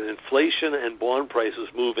 And inflation and bond prices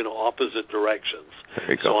move in opposite directions.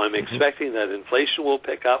 So I'm expecting that inflation will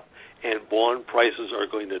pick up and bond prices are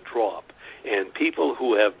going to drop. And people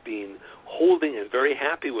who have been holding and very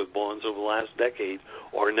happy with bonds over the last decade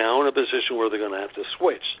are now in a position where they're going to have to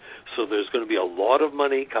switch. So there's going to be a lot of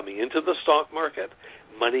money coming into the stock market,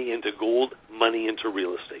 money into gold, money into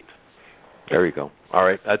real estate. There you go. All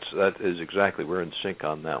right, that is exactly, we're in sync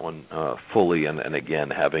on that one fully, and again,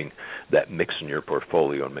 having that mix in your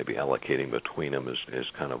portfolio and maybe allocating between them is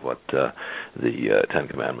kind of what the 10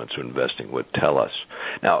 Commandments of investing would tell us.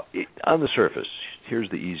 Now, on the surface, here's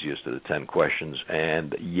the easiest of the 10 questions,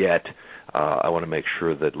 and yet I want to make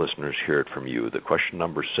sure that listeners hear it from you. The question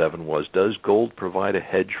number 7 was, does gold provide a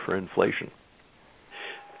hedge for inflation?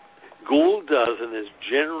 Gold does, and is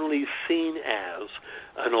generally seen as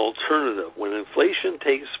an alternative. When inflation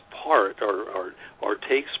takes part or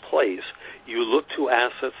takes place, you look to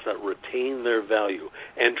assets that retain their value.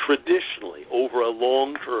 And traditionally, over a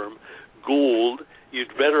long term, gold, you'd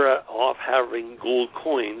better off having gold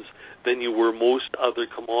coins than you were most other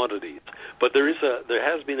commodities. But there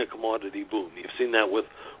has been a commodity boom. You've seen that with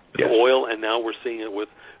oil, and now we're seeing it with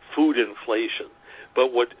food inflation.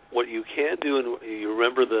 But what you can do, and you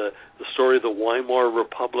remember the story of the Weimar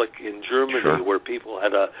Republic in Germany, where people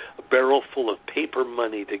had a barrel full of paper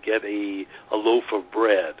money to get a loaf of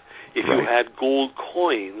bread. If you had gold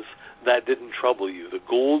coins, that didn't trouble you. The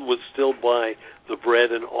gold would still buy the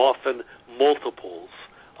bread, and often multiples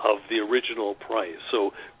of the original price.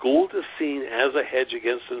 So gold is seen as a hedge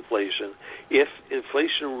against inflation. If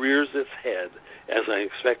inflation rears its head, as I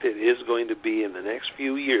expect it is going to be in the next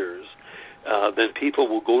few years, then people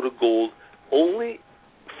will go to gold only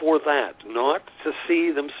for that, not to see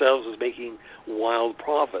themselves as making wild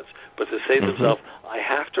profits, but to say to themselves, I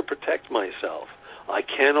have to protect myself. I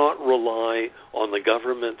cannot rely on the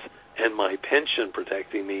government and my pension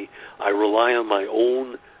protecting me. I rely on my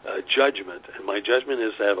own judgment, and my judgment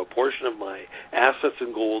is to have a portion of my assets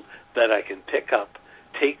in gold that I can pick up,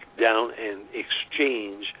 take down, and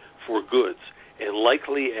exchange for goods. And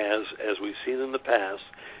likely, as we've seen in the past,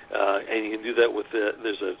 and you can do that with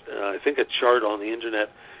there's I think a chart on the internet,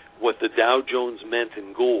 what the Dow Jones meant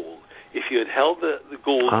in gold. If you had held the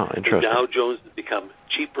gold, the Dow Jones would become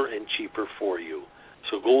cheaper and cheaper for you.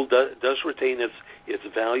 So gold does retain its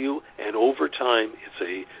value, and over time, it's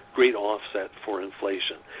a great offset for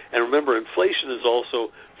inflation. And remember, inflation is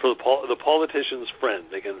also for the politician's friend.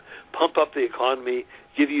 They can pump up the economy,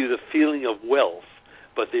 give you the feeling of wealth,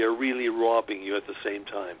 but they are really robbing you at the same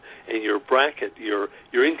time. And your bracket, your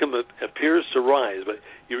income appears to rise, but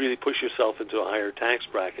you really push yourself into a higher tax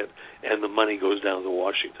bracket, and the money goes down to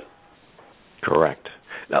Washington. Correct.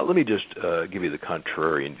 Now, let me just give you the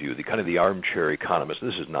contrarian view, the armchair economist.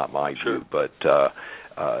 This is not my view, but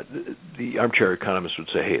the armchair economist would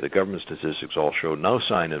say, hey, the government statistics all show no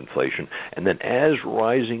sign of inflation, and then as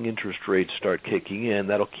rising interest rates start kicking in,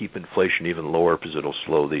 that'll keep inflation even lower because it'll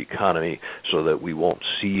slow the economy so that we won't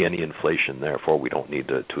see any inflation. Therefore, we don't need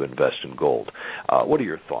to invest in gold. What are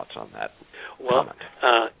your thoughts on that? Well,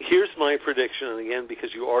 here's my prediction, and again, because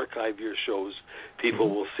you archive your shows,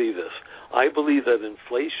 people will see this. I believe that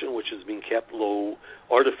inflation, which has been kept low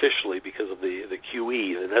artificially because of the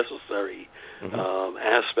QE, the necessary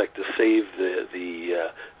aspect to save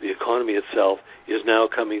the economy itself, is now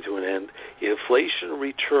coming to an end. Inflation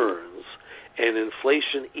returns, and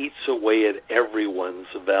inflation eats away at everyone's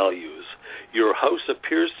values. Your house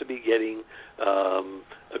appears to be getting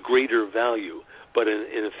a greater value, but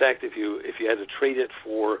in effect, if you had to trade it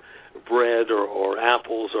for bread or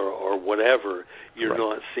apples or whatever, you're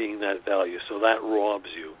not seeing that value. So that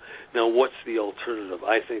robs you. Now, what's the alternative?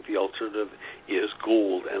 I think the alternative is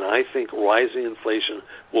gold, and I think rising inflation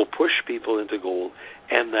will push people into gold,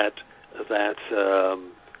 and that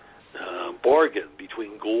bargain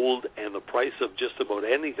between gold and the price of just about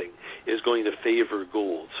anything is going to favor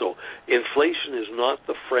gold. So inflation is not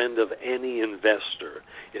the friend of any investor.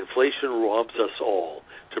 Inflation robs us all.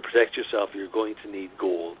 To protect yourself, you're going to need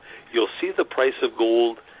gold. You'll see the price of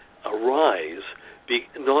gold rise,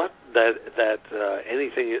 not that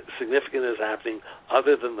anything significant is happening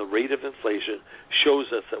other than the rate of inflation shows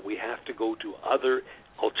us that we have to go to other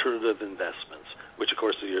alternative investments, which, of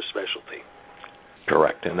course, is your specialty.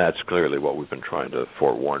 Correct, and that's clearly what we've been trying to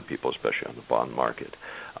forewarn people, especially on the bond market.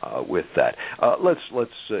 with that. Let's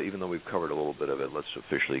even though we've covered a little bit of it, let's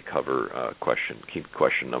officially cover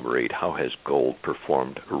question number 8. How has gold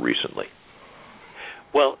performed recently?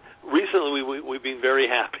 Well, recently we've been very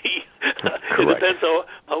happy. It depends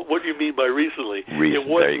on what you mean by recently. It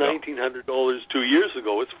was $1,900 2 years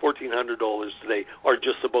ago. It's $1,400 today, or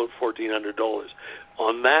just about $1,400.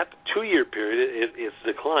 On that 2-year period, it's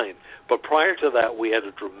declined. But prior to that, we had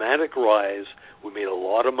a dramatic rise. We made a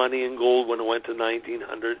lot of money in gold when it went to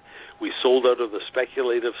 $1,900. We sold out of the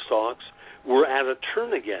speculative stocks. We're at a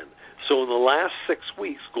turn again. So in the last 6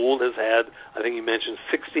 weeks, gold has had, I think you mentioned,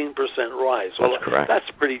 16% rise. Well, that's correct. That's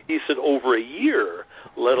pretty decent over a year,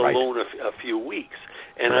 let alone a few weeks.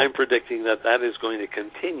 And I'm predicting that is going to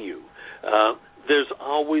continue. There's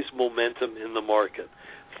always momentum in the market.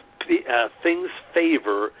 Things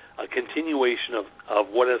favor a continuation of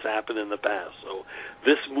what has happened in the past. So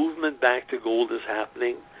this movement back to gold is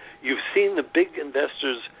happening. You've seen the big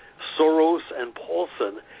investors, Soros and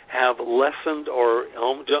Paulson, have lessened or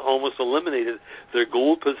almost eliminated their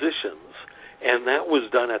gold positions, and that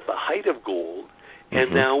was done at the height of gold,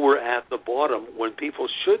 and now we're at the bottom when people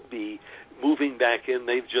should be moving back in.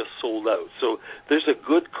 They've just sold out. So there's a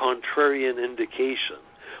good contrarian indication.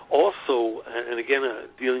 Also, and again,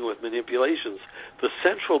 dealing with manipulations, the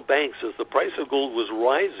central banks, as the price of gold was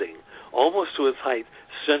rising almost to its height,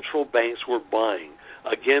 central banks were buying.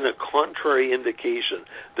 Again, a contrary indication.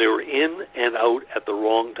 They were in and out at the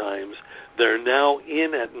wrong times. They're now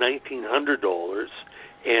in at $1,900,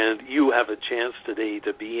 and you have a chance today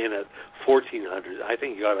to be in at $1,400. I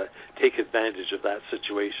think you got to take advantage of that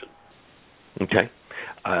situation. Okay.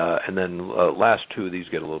 And then last two of these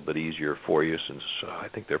get a little bit easier for you since I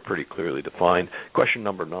think they're pretty clearly defined. Question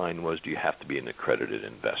number 9 was, do you have to be an accredited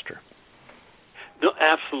investor? No,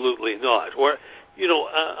 absolutely not. Or,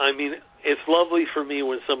 I mean, it's lovely for me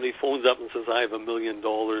when somebody phones up and says, I have $1 million, and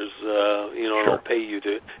I'll pay you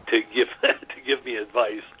to give me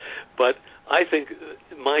advice. But I think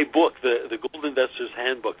my book, the Gold Investor's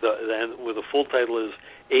Handbook, with the full title is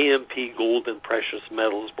AMP Gold and Precious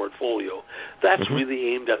Metals Portfolio. That's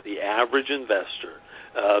really aimed at the average investor,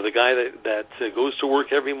 the guy that goes to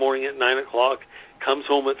work every morning at 9 o'clock, comes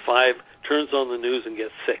home at 5, turns on the news and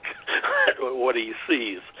gets sick at what he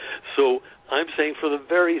sees. So I'm saying for the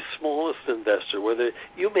very smallest investor, whether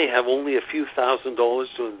you may have only a few $1,000s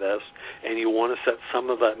to invest and you want to set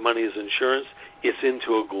some of that money as insurance, it's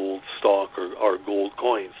into a gold stock or gold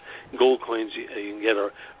coins. Gold coins, you can get a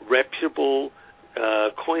reputable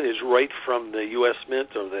coinage right from the U.S. Mint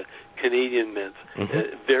or the Canadian Mint,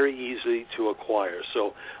 very easy to acquire.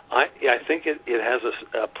 So I think it has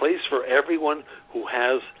a place for everyone who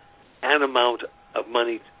has an amount of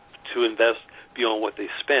money to invest beyond what they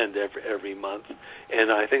spend every month,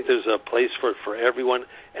 and I think there's a place for everyone.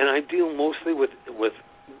 And I deal mostly with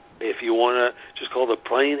if you want to just call the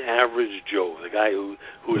plain average Joe, the guy who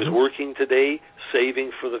is working today,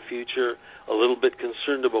 saving for the future, a little bit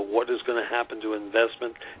concerned about what is going to happen to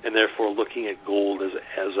investment, and therefore looking at gold as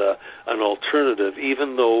an alternative.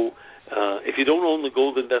 Even though if you don't own the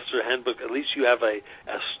Gold Investor Handbook, at least you have a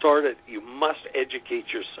start at. You must educate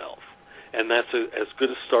yourself, and that's as good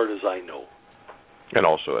a start as I know. And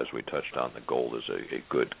also, as we touched on, the gold is a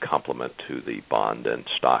good complement to the bond and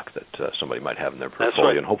stock that somebody might have in their portfolio, That's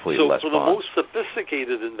right. and hopefully so less for bonds. the most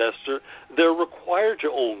sophisticated investor, they're required to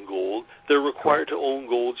own gold. They're required to own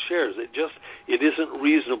gold shares. It isn't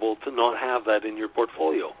reasonable to not have that in your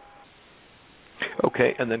portfolio.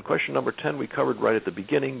 Okay, and then question number 10 we covered right at the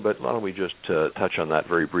beginning, but why don't we just touch on that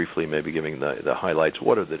very briefly, maybe giving the highlights.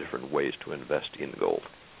 What are the different ways to invest in gold?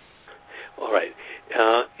 All right.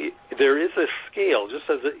 There is a scale, just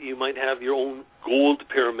as you might have your own gold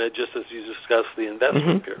pyramid, just as you discussed the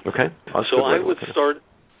investment pyramid. Okay. So I would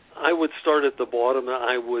start at the bottom.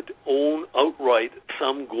 I would own outright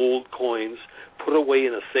some gold coins, put away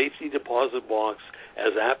in a safety deposit box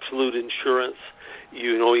as absolute insurance.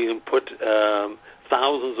 You can put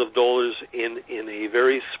thousands of dollars in a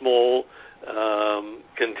very small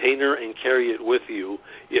container and carry it with you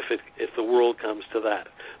if the world comes to that.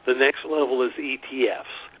 The next level is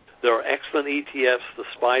ETFs. There are excellent ETFs, the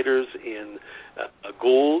spiders in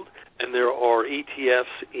gold, and there are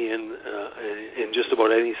ETFs in just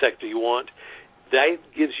about any sector you want. That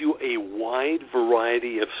gives you a wide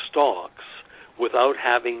variety of stocks without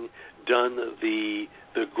having done the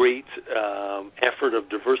great effort of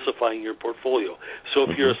diversifying your portfolio. So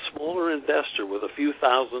if you're a smaller investor with a few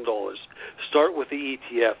 $1,000s, start with the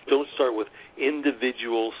ETF. Don't start with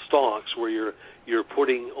individual stocks where you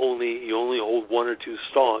only hold one or two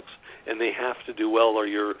stocks and they have to do well or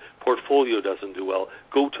your portfolio doesn't do well.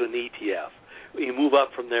 Go to an ETF. you move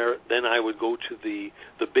up from there, then I would go to the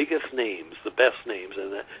biggest names, the best names,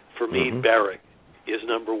 and for me, Barrick is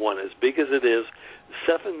number one. As big as it is,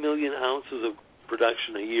 7 million ounces of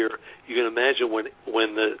production a year. You can imagine when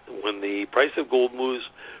the price of gold moves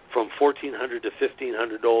from $1,400 to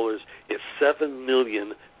 $1,500, it's 7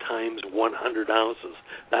 million times 100 ounces.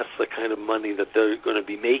 That's the kind of money that they're going to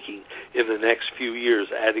be making in the next few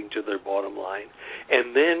years, adding to their bottom line.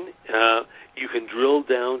 And then you can drill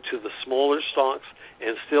down to the smaller stocks,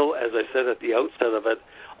 and still, as I said at the outset of it,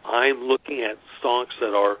 I'm looking at stocks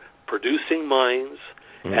that are producing mines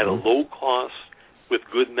at a low cost with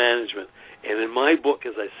good management. And in my book,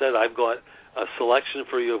 as I said, I've got a selection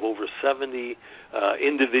for you of over 70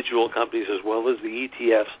 individual companies as well as the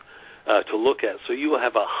ETFs to look at. So you will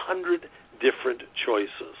have 100 different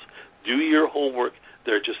choices. Do your homework.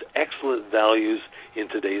 They're just excellent values in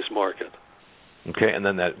today's market. Okay, and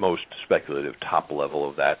then that most speculative top level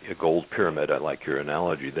of that gold pyramid, I like your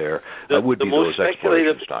analogy there, would be those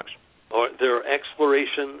exploration stocks. There are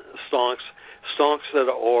exploration stocks that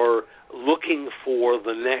are looking for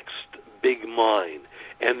the next big mine.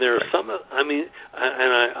 And there are some,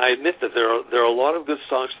 I admit that there are a lot of good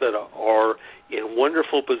stocks that are in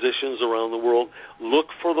wonderful positions around the world. Look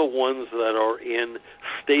for the ones that are in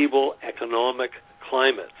stable economic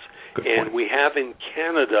climates. And we have in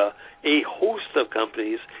Canada a host of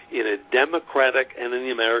companies in a democratic, and in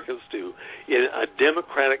the Americans too, in a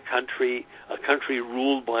democratic country, a country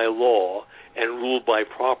ruled by law and ruled by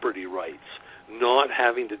property rights, not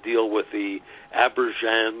having to deal with the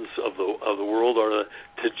Azerbaijans of the world or the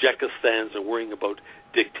Tajikistans and worrying about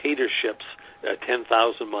dictatorships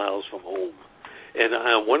 10,000 miles from home. And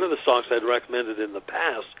one of the stocks I'd recommended in the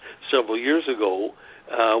past, several years ago,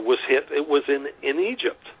 was in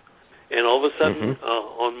Egypt. And all of a sudden,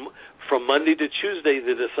 from Monday to Tuesday,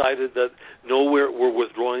 they decided that we're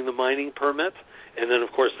withdrawing the mining permit. And then,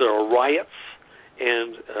 of course, there are riots.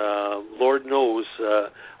 And Lord knows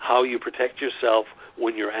how you protect yourself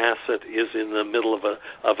when your asset is in the middle of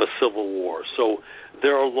a civil war. So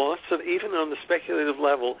there are lots of, even on the speculative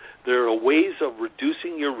level, there are ways of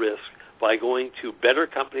reducing your risk by going to better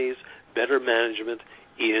companies, better management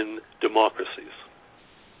in democracies.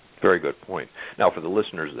 Very good point. Now, for the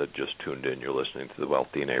listeners that just tuned in, you're listening to the Wealth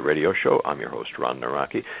DNA radio show. I'm your host, Ron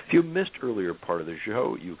Nawrocki. If you missed earlier part of the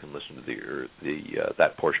show, you can listen to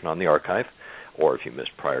that portion on the archive. Or if you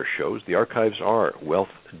missed prior shows, the archives are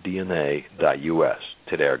wealthdna.us.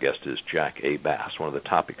 Today our guest is Jack A. Bass, one of the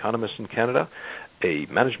top economists in Canada, a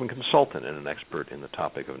management consultant and an expert in the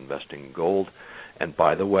topic of investing in gold. And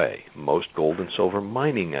by the way, most gold and silver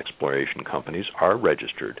mining exploration companies are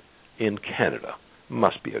registered in Canada.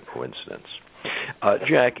 Must be a coincidence.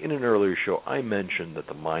 Jack, in an earlier show, I mentioned that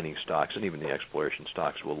the mining stocks and even the exploration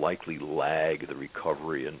stocks will likely lag the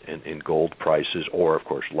recovery in gold prices or, of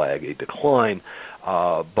course, lag a decline.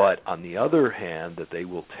 But on the other hand, that they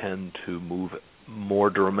will tend to move more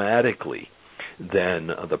dramatically than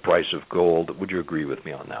the price of gold. Would you agree with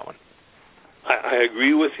me on that one? I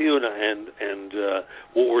agree with you, and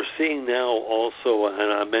what we're seeing now also,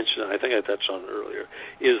 and I mentioned, I think I touched on it earlier,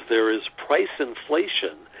 is there is price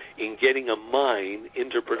inflation in getting a mine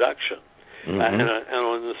into production. And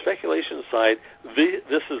on the speculation side,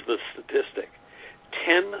 this is the statistic.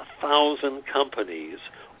 10,000 companies,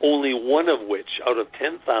 only one of which out of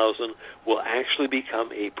 10,000 will actually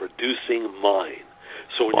become a producing mine.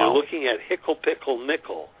 So when you're looking at hickle, pickle,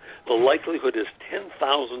 nickel, the likelihood is 10,000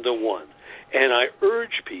 to 1. And I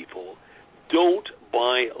urge people, don't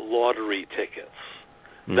buy lottery tickets.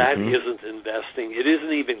 That isn't investing. It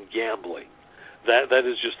isn't even gambling. That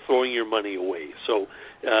is just throwing your money away. So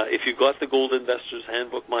if you got the Gold Investor's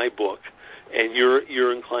Handbook, my book, and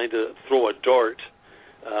you're inclined to throw a dart,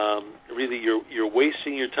 really you're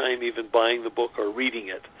wasting your time even buying the book or reading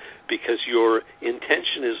it, because your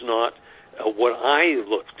intention is not what I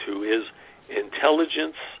look to is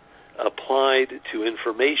intelligence applied to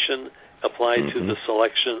information, applied to the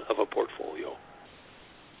selection of a portfolio.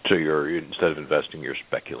 So instead of investing, you're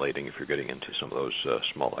speculating if you're getting into some of those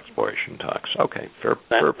small exploration stocks. Okay, fair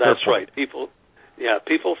that's point. right.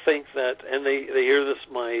 People think that, and they hear this.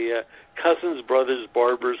 My cousin's brother's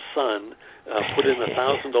barber's son put in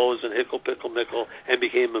 $1,000 in hickle, pickle, nickel and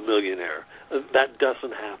became a millionaire. That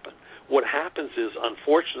doesn't happen. What happens is,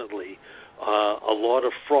 unfortunately, a lot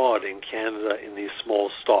of fraud in Canada in these small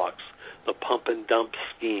stocks, the pump and dump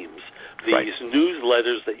schemes, these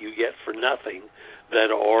newsletters that you get for nothing that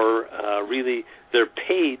are really, they're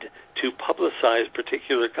paid to publicize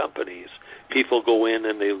particular companies. People go in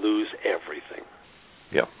and they lose everything.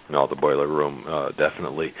 Yeah, no, the boiler room,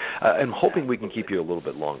 definitely. I'm hoping we can keep you a little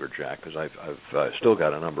bit longer, Jack, because I've still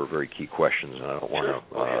got a number of very key questions, and I don't want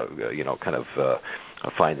to, kind of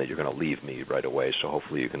find that you're going to leave me right away. So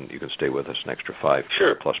hopefully you can stay with us an extra 5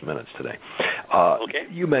 plus minutes today. Okay.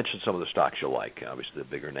 You mentioned some of the stocks you like, obviously the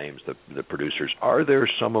bigger names, the producers. Are there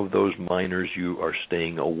some of those miners you are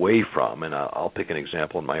staying away from? And I'll pick an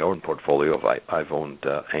example in my own portfolio. I've owned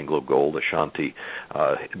Anglo Gold, Ashanti,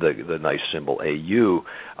 the nice symbol AU.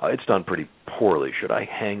 It's done pretty poorly. Should I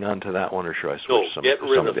hang on to that one, or should I switch some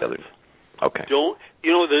of the others? Okay. Don't.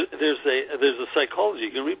 There's a psychology.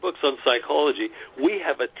 You can read books on psychology. We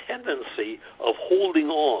have a tendency of holding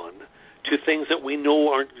on to things that we know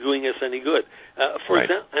aren't doing us any good. For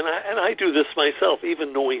example, and I do this myself,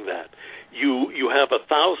 even knowing that. You have 1,000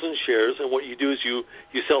 shares, and what you do is you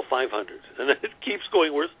sell 500, and then it keeps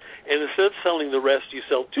going worse. And instead of selling the rest, you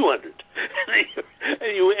sell 200,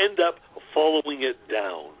 and you end up following it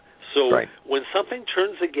down. So when something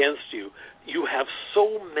turns against you, you have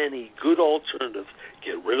so many good alternatives.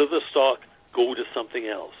 Get rid of the stock, go to something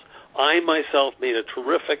else. I myself made a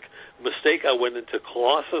terrific mistake. I went into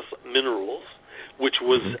Colossus Minerals, which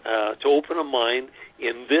was to open a mine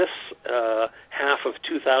in this half of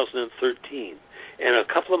 2013. And a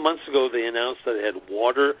couple of months ago, they announced that it had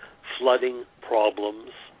water flooding problems,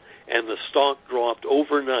 and the stock dropped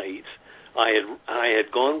overnight. I had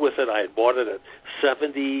gone with it. I had bought it at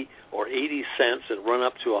 70 or 80 cents and run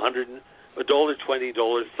up to $120,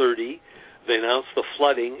 $1.30. They announced the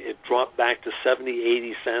flooding. It dropped back to 70,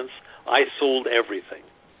 80 cents. I sold everything.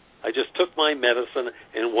 I just took my medicine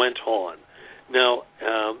and went on. Now,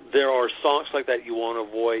 there are stocks like that you want to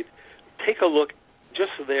avoid. Take a look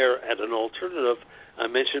just there at an alternative. I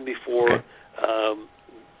mentioned before,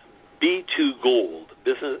 B2 Gold.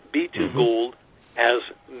 B2 Gold has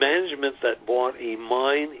management that bought a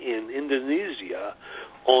mine in Indonesia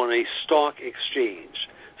on a stock exchange.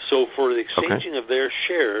 So for the exchanging of their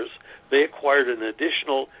shares, they acquired an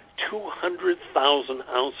additional 200,000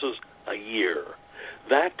 ounces a year.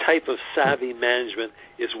 That type of savvy management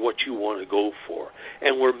is what you want to go for.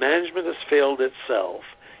 And where management has failed itself,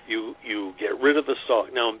 you get rid of the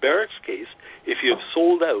stock. Now, in Barrick's case, if you have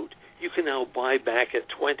sold out, you can now buy back at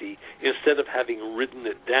 20 instead of having ridden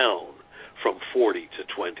it down from 40 to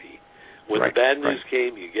 20. When the bad news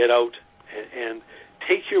came, you get out and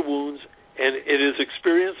take your wounds. And it is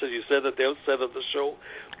experience, as you said at the outset of the show,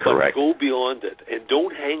 but go beyond it. And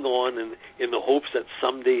don't hang on in the hopes that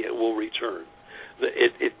someday it will return.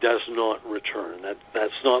 It does not return.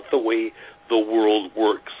 That's not the way the world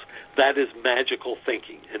works. That is magical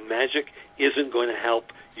thinking, and magic isn't going to help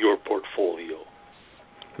your portfolio.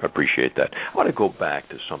 I appreciate that. I want to go back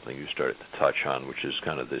to something you started to touch on, which is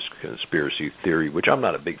kind of this conspiracy theory, which I'm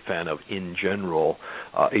not a big fan of in general.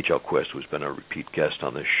 H.L. Quist, who's been a repeat guest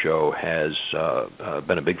on this show, has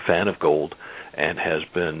been a big fan of gold and has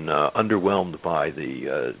been underwhelmed by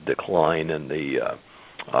the decline and the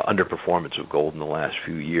underperformance of gold in the last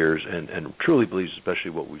few years, and truly believes,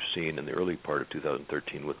 especially what we've seen in the early part of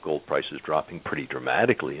 2013 with gold prices dropping pretty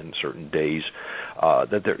dramatically in certain days,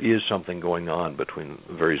 that there is something going on between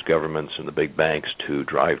various governments and the big banks to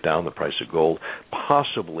drive down the price of gold,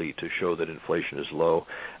 possibly to show that inflation is low,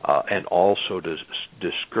 and also to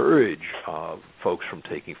discourage folks from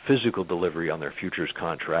taking physical delivery on their futures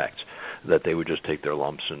contracts, that they would just take their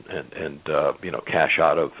lumps and cash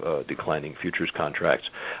out of declining futures contracts.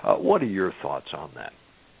 What are your thoughts on that?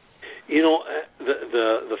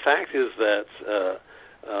 The fact is that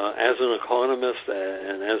as an economist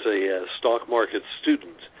and as a stock market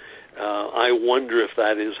student, I wonder if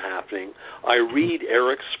that is happening. I read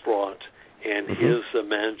Eric Sprott and his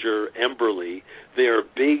manager Emberley. They are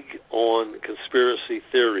big on conspiracy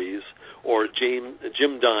theories. Or Jim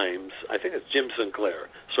Dimes, I think it's Jim Sinclair,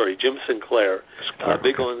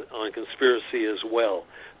 big on conspiracy as well.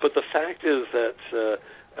 But the fact is that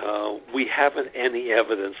we haven't any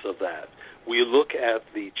evidence of that. We look at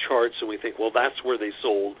the charts and we think, well, that's where they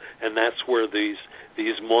sold, and that's where these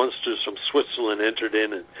monsters from Switzerland entered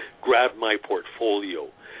in and grabbed my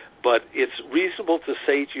portfolio. But it's reasonable to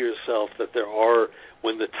say to yourself that there are,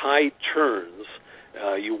 when the tide turns,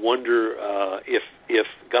 you wonder if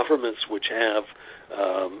governments which have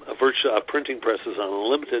printing presses on a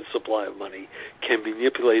limited supply of money can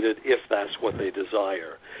manipulate it if that's what they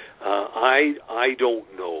desire. I don't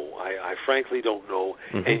know. I frankly don't know.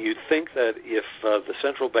 And you'd think that if the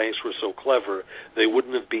central banks were so clever, they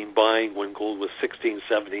wouldn't have been buying when gold was 16,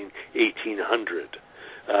 17, 1800.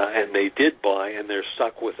 And they did buy, and they're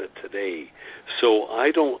stuck with it today. So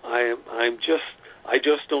I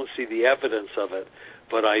just don't see the evidence of it.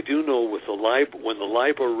 But I do know with when the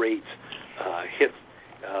LIBOR rate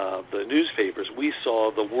the newspapers, we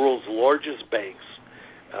saw the world's largest banks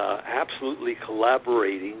absolutely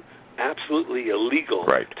collaborating, absolutely illegal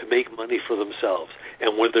to make money for themselves.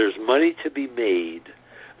 And when there's money to be made,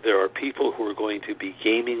 there are people who are going to be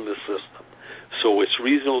gaming the system. So it's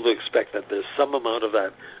reasonable to expect that there's some amount of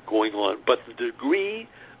that going on. But the degree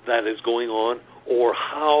that is going on, or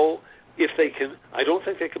how, if they can, I don't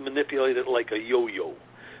think they can manipulate it like a yo-yo.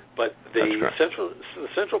 But the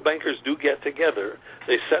central bankers do get together.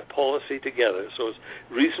 They set policy together. So it's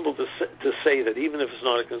reasonable to say that even if it's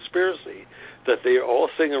not a conspiracy, that they are all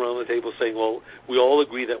sitting around the table saying, well, we all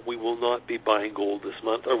agree that we will not be buying gold this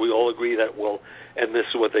month, or we all agree that, well, and this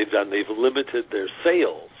is what they've done. They've limited their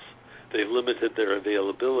sales. They've limited their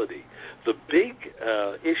availability. The big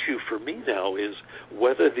issue for me now is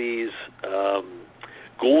whether these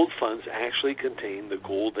gold funds actually contain the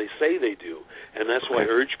gold they say they do. And that's why I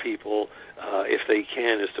urge people, if they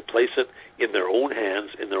can, is to place it in their own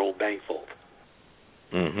hands, in their own bank vault.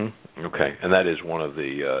 Mm-hmm. Okay, and that is one of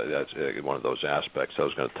that's one of those aspects I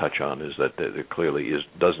was going to touch on, is that there clearly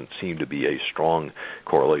doesn't seem to be a strong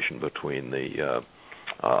correlation between the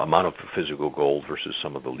amount of physical gold versus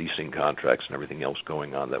some of the leasing contracts and everything else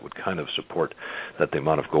going on that would kind of support that the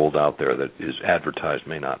amount of gold out there that is advertised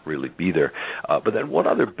may not really be there. But then one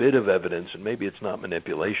other bit of evidence, and maybe it's not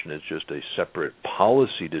manipulation, it's just a separate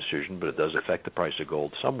policy decision, but it does affect the price of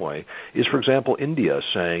gold some way, is, for example, India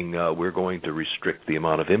saying we're going to restrict the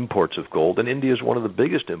amount of imports of gold, and India is one of the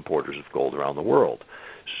biggest importers of gold around the world.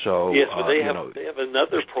 So, yes, but they have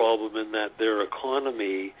another problem in that their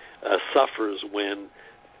economy suffers when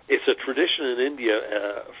it's a tradition in India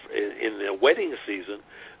in the wedding season.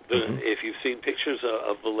 If you've seen pictures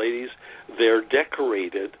of the ladies, they're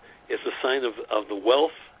decorated. It's a sign of the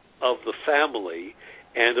wealth of the family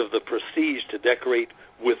and of the prestige to decorate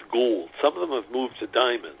with gold. Some of them have moved to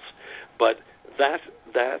diamonds, but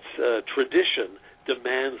that's tradition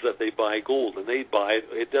demands that they buy gold, and they buy it.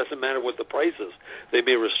 It doesn't matter what the price is. They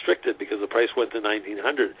may restrict it because the price went to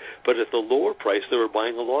 $1,900, but at the lower price, they were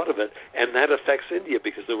buying a lot of it, and that affects India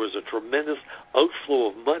because there was a tremendous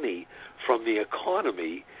outflow of money from the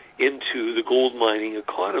economy into the gold mining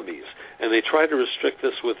economies, and they try to restrict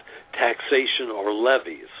this with taxation or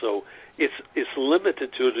levies. So it's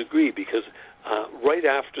limited to a degree because right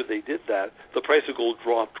after they did that, the price of gold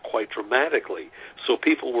dropped quite dramatically. So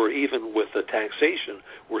people were, even with the taxation,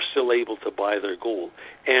 were still able to buy their gold.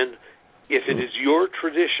 And if it is your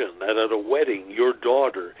tradition that at a wedding your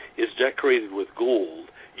daughter is decorated with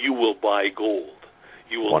gold, you will buy gold.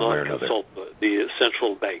 You will not consult the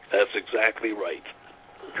central bank. That's exactly right.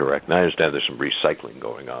 Correct. And I understand there's some recycling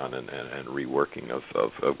going on and reworking of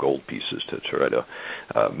gold pieces to try to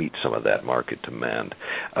meet some of that market demand.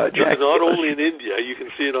 Jack, not only in India, you can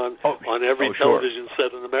see it on every television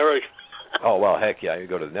set in America. Oh, well, heck yeah. You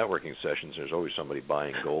go to the networking sessions, there's always somebody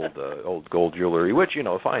buying gold, old gold jewelry, which,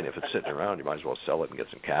 fine. If it's sitting around, you might as well sell it and get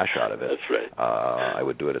some cash out of it. That's right. I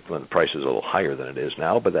would do it when the price is a little higher than it is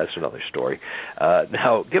now, but that's another story.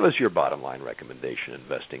 Now, give us your bottom line recommendation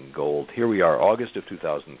investing in gold. Here we are, August of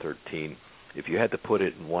 2013. If you had to put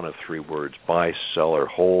it in one of three words, buy, sell, or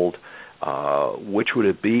hold, which would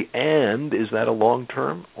it be? And is that a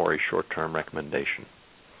long-term or a short-term recommendation?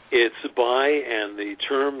 It's buy, and the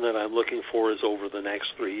term that I'm looking for is over the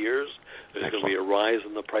next 3 years. There's going to be a rise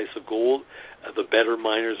in the price of gold. The better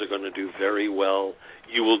miners are going to do very well.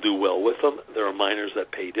 You will do well with them. There are miners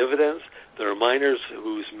that pay dividends. There are miners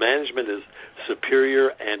whose management is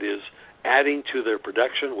superior and is adding to their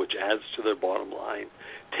production, which adds to their bottom line.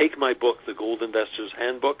 Take my book, The Gold Investor's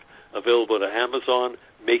Handbook, available at Amazon.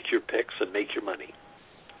 Make your picks and make your money.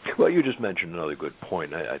 Well, you just mentioned another good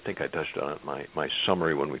point. I think I touched on it in my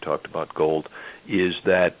summary when we talked about gold, is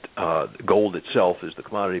that gold itself is the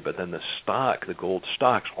commodity, but then the gold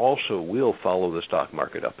stocks also will follow the stock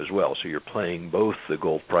market up as well. So you're playing both the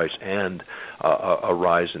gold price and a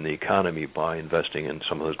rise in the economy by investing in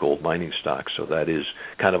some of those gold mining stocks. So that is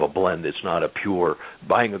kind of a blend. It's not a pure,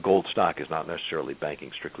 buying a gold stock is not necessarily banking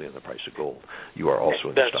strictly on the price of gold. You are also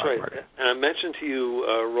in the stock market. And I mentioned to you,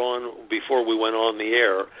 Ron, before we went on the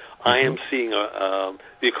air, I am seeing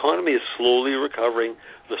the economy is slowly recovering.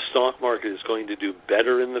 The stock market is going to do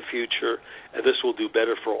better in the future, and this will do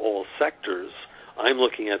better for all sectors. I'm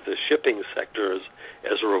looking at the shipping sector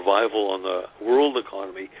as a revival on the world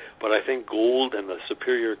economy, but I think gold and the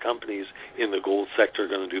superior companies in the gold sector are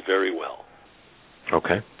going to do very well.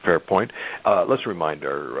 Okay, fair point. Let's remind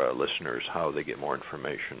our listeners how they get more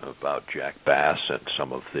information about Jack Bass and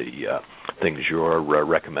some of the things you're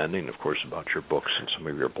recommending, of course, about your books and some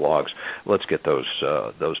of your blogs. Let's get those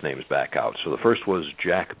names back out. So the first was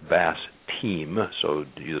jackbasst.com. team, so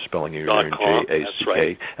the spelling of your name, .com, J-A-C-K, that's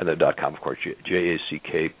right. and then .com, of course,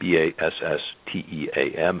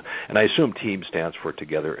 JACKBASSTEAM. And I assume team stands for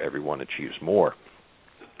Together Everyone Achieves More.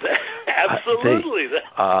 Absolutely.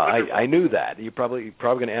 I knew that. You're probably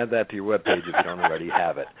going to add that to your webpage if you don't already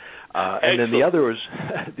have it. And then the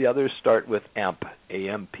others start with AMP,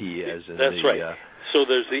 A-M-P, as in That's right. So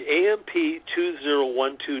there's the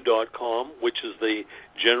AMP2012.com, which is the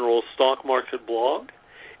general stock market blog,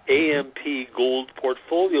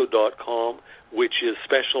 AMPgoldportfolio.com, which is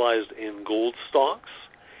specialized in gold stocks,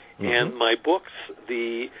 and my books,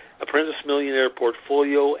 the Apprentice Millionaire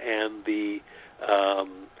Portfolio and the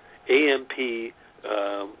AMP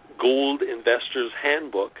Gold Investors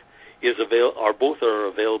Handbook both are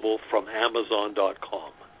available from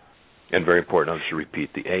Amazon.com. And very important, I'll just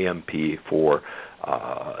repeat, the AMP for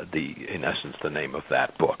in essence, the name of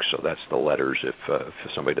that book. So that's the letters if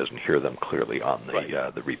somebody doesn't hear them clearly on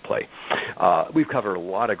the replay. We've covered a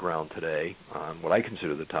lot of ground today on what I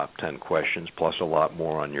consider the top 10 questions, plus a lot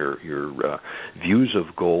more on your views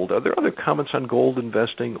of gold. Are there other comments on gold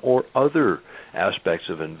investing or other aspects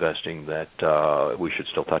of investing that we should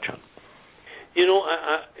still touch on? You know,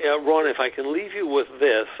 Ron, if I can leave you with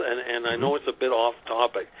this, and I know it's a bit off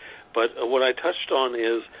topic, but what I touched on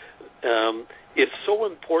is it's so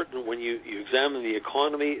important when you examine the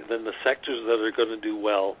economy, then the sectors that are going to do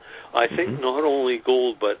well. I think not only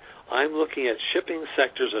gold, but I'm looking at shipping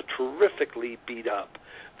sectors are terrifically beat up.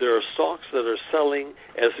 There are stocks that are selling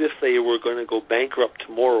as if they were going to go bankrupt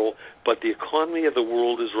tomorrow, but the economy of the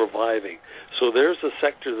world is reviving. So there's a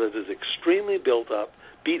sector that is extremely beat up,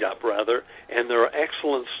 and there are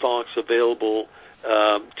excellent stocks available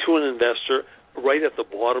to an investor right at the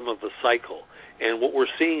bottom of the cycle. And what we're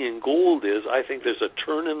seeing in gold is, I think there's a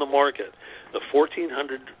turn in the market. The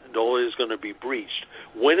 $1,400 is going to be breached.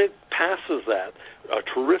 When it passes that, a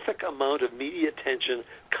terrific amount of media attention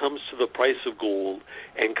comes to the price of gold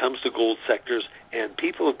and comes to gold sectors, and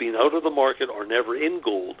people who have been out of the market or never in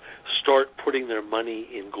gold start putting their money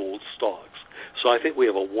in gold stocks. So I think we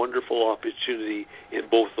have a wonderful opportunity in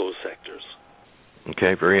both those sectors.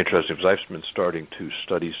 Okay, very interesting, because I've been starting to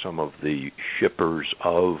study some of the shippers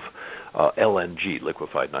of LNG,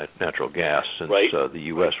 liquefied natural gas, since the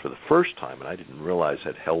U.S. for the first time, and I didn't realize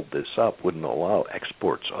had held this up, wouldn't allow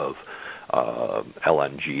exports of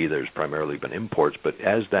LNG. There's primarily been imports, but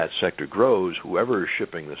as that sector grows, whoever is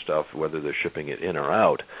shipping the stuff, whether they're shipping it in or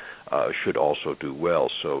out, should also do well.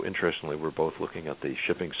 So interestingly, we're both looking at the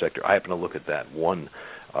shipping sector. I happen to look at that one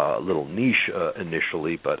little niche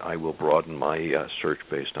initially, but I will broaden my search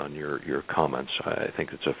based on your comments. I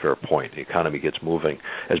think it's a fair point. The economy gets moving.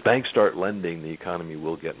 As banks start lending, the economy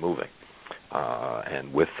will get moving.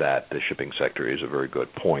 And with that, the shipping sector is a very good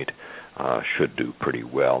point. Should do pretty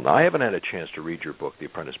well. Now, I haven't had a chance to read your book, The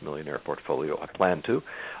Apprentice Millionaire Portfolio. I plan to.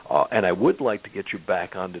 And I would like to get you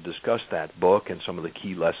back on to discuss that book and some of the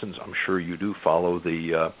key lessons. I'm sure you do follow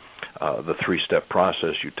the three-step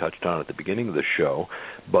process you touched on at the beginning of the show.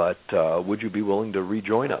 But would you be willing to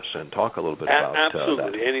rejoin us and talk a little bit about that?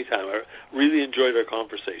 Absolutely, anytime. I really enjoyed our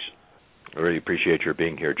conversation. I really appreciate your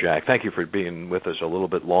being here, Jack. Thank you for being with us a little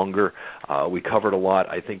bit longer. We covered a lot.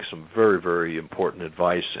 I think some very, very important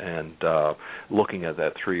advice, and looking at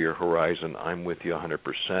that 3-year horizon, I'm with you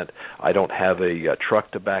 100%. I don't have a truck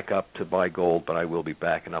to back up to buy gold, but I will be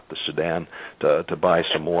backing up the sedan to buy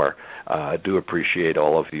some more. I do appreciate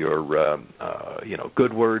all of your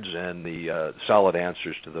good words and the solid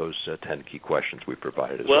answers to those 10 key questions we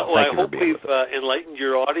provided as well. Well, I hope we've enlightened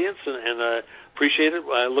your audience, and appreciate it.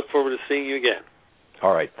 I look forward to seeing you again.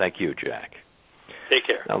 All right. Thank you, Jack. Take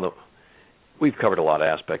care. Now, we've covered a lot of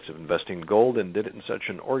aspects of investing in gold and did it in such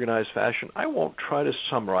an organized fashion. I won't try to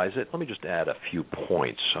summarize it. Let me just add a few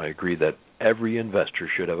points. I agree that every investor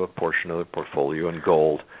should have a portion of their portfolio in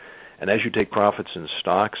gold. And as you take profits in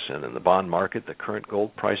stocks and in the bond market, the current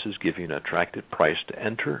gold prices give you an attractive price to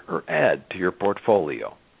enter or add to your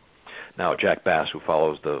portfolio. Now, Jack Bass, who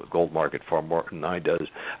follows the gold market far more than I do,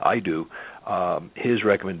 his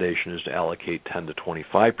recommendation is to allocate 10 to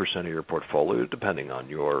 25% of your portfolio, depending on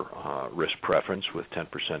your risk preference, with 10%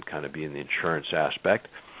 kind of being the insurance aspect,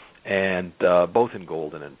 and both in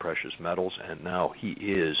gold and in precious metals. And now he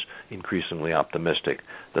is increasingly optimistic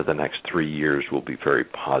that the next 3 years will be very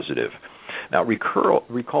positive. Now,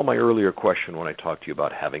 recall my earlier question when I talked to you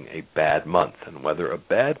about having a bad month and whether a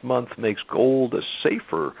bad month makes gold a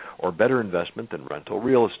safer or better investment than rental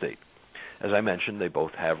real estate. As I mentioned, they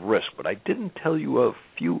both have risk, but I didn't tell you a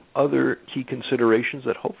few other key considerations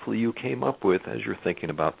that hopefully you came up with as you're thinking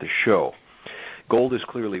about the show. Gold is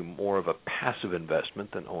clearly more of a passive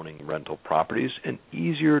investment than owning rental properties and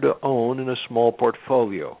easier to own in a small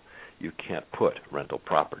portfolio. you can't put rental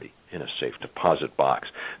property in a safe deposit box,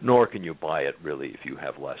 nor can you buy it really if you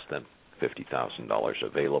have less than $50,000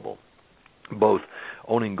 available. Both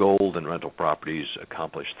owning gold and rental properties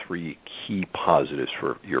accomplish three key positives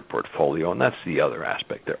for your portfolio, and that's the other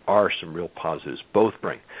aspect. There are some real positives both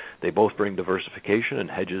bring. They both bring diversification and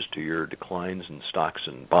hedges to your declines in stocks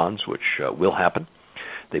and bonds, which will happen.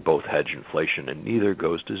 They both hedge inflation, and neither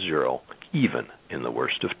goes to zero, even in the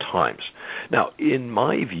worst of times. Now, in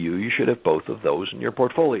my view, you should have both of those in your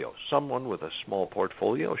portfolio. Someone with a small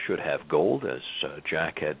portfolio should have gold, as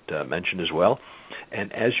Jack had mentioned as well.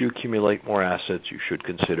 And as you accumulate more assets, you should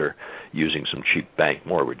consider using some cheap bank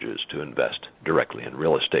mortgages to invest directly in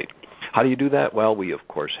real estate. How do you do that? Well, we, of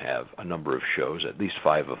course, have a number of shows, at least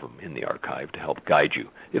 5 of them in the archive, to help guide you.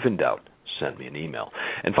 If in doubt, send me an email.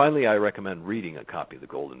 And finally, I recommend reading a copy of the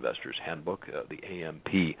Gold Investor's Handbook, the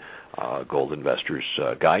AMP Gold Investor's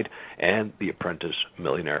Guide, and the Apprentice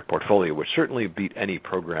Millionaire Portfolio, which certainly beat any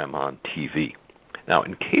program on TV. Now,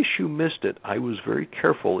 in case you missed it, I was very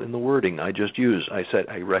careful in the wording I just used. I said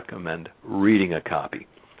I recommend reading a copy.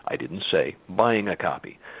 I didn't say buying a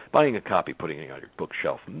copy. Buying a copy, putting it on your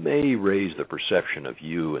bookshelf, may raise the perception of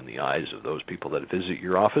you in the eyes of those people that visit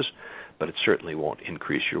your office, but it certainly won't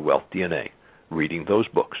increase your wealth DNA. Reading those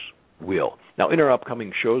books will. Now, in our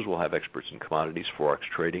upcoming shows, we'll have experts in commodities, forex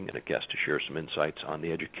trading, and a guest to share some insights on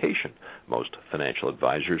the education most financial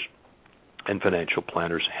advisors and financial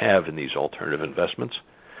planners have in these alternative investments.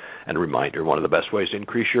 And a reminder, one of the best ways to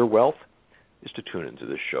increase your wealth is to tune into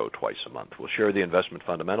this show twice a month. We'll share the investment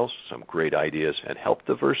fundamentals, some great ideas, and help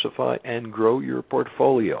diversify and grow your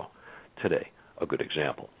portfolio. Today, a good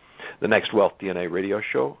example. The next Wealth DNA radio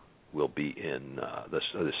show will be in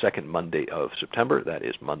the second Monday of September. That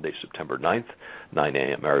is Monday, September 9th, 9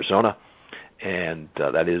 a.m. Arizona. And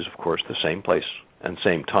that is, of course, the same place and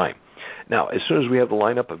same time. Now, as soon as we have the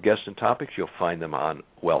lineup of guests and topics, you'll find them on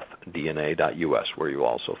wealthdna.us, where you'll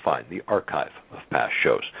also find the archive of past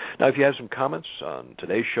shows. Now, if you have some comments on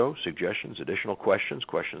today's show, suggestions, additional questions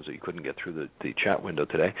that you couldn't get through the chat window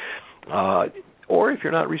today, or if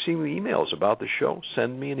you're not receiving the emails about the show,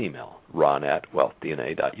 send me an email,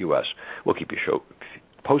 ron@wealthdna.us. We'll keep you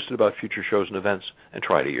posted about future shows and events and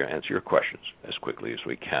try to answer your questions as quickly as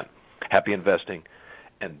we can. Happy investing.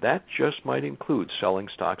 And that just might include selling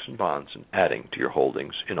stocks and bonds and adding to your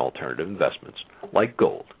holdings in alternative investments like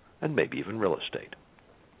gold and maybe even real estate.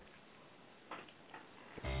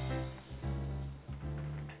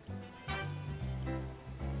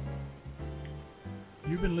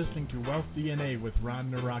 You've been listening to Wealth DNA with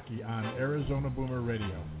Ron Nawrocki on Arizona Boomer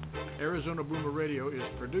Radio. Arizona Boomer Radio is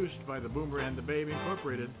produced by the Boomer and the Babe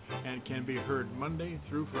Incorporated and can be heard Monday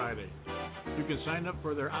through Friday. You can sign up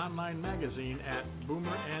for their online magazine at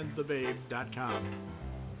boomerandthebabe.com.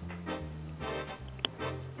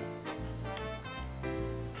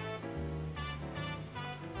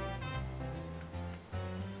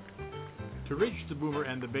 To reach the Boomer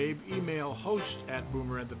and the Babe, email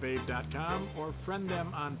host@boomerandthebabe.com or friend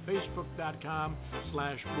them on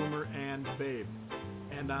facebook.com/boomerandbabe.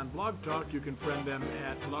 And on Blog Talk, you can friend them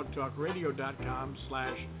at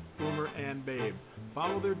blogtalkradio.com/boomerandbabe.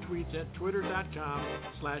 Follow their tweets at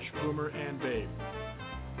twitter.com/boomerandbabe.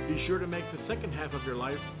 Be sure to make the second half of your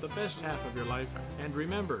life the best half of your life. And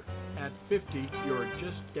remember, at 50, you're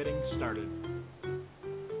just getting started.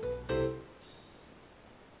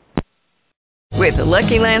 With the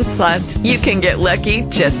Lucky Land Slots, you can get lucky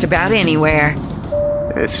just about anywhere.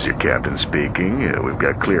 This is your captain speaking. We've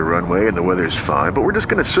got clear runway and the weather's fine, but we're just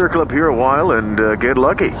going to circle up here a while and get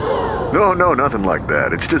lucky. No, nothing like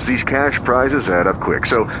that. It's just these cash prizes add up quick.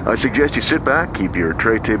 So I suggest you sit back, keep your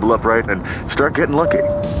tray table upright, and start getting lucky.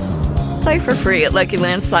 Play for free at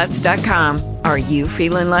LuckyLandSlots.com. Are you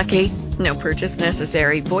feeling lucky? No purchase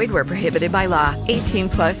necessary. Void where prohibited by law.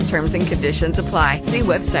 18+ terms and conditions apply. See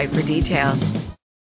website for details.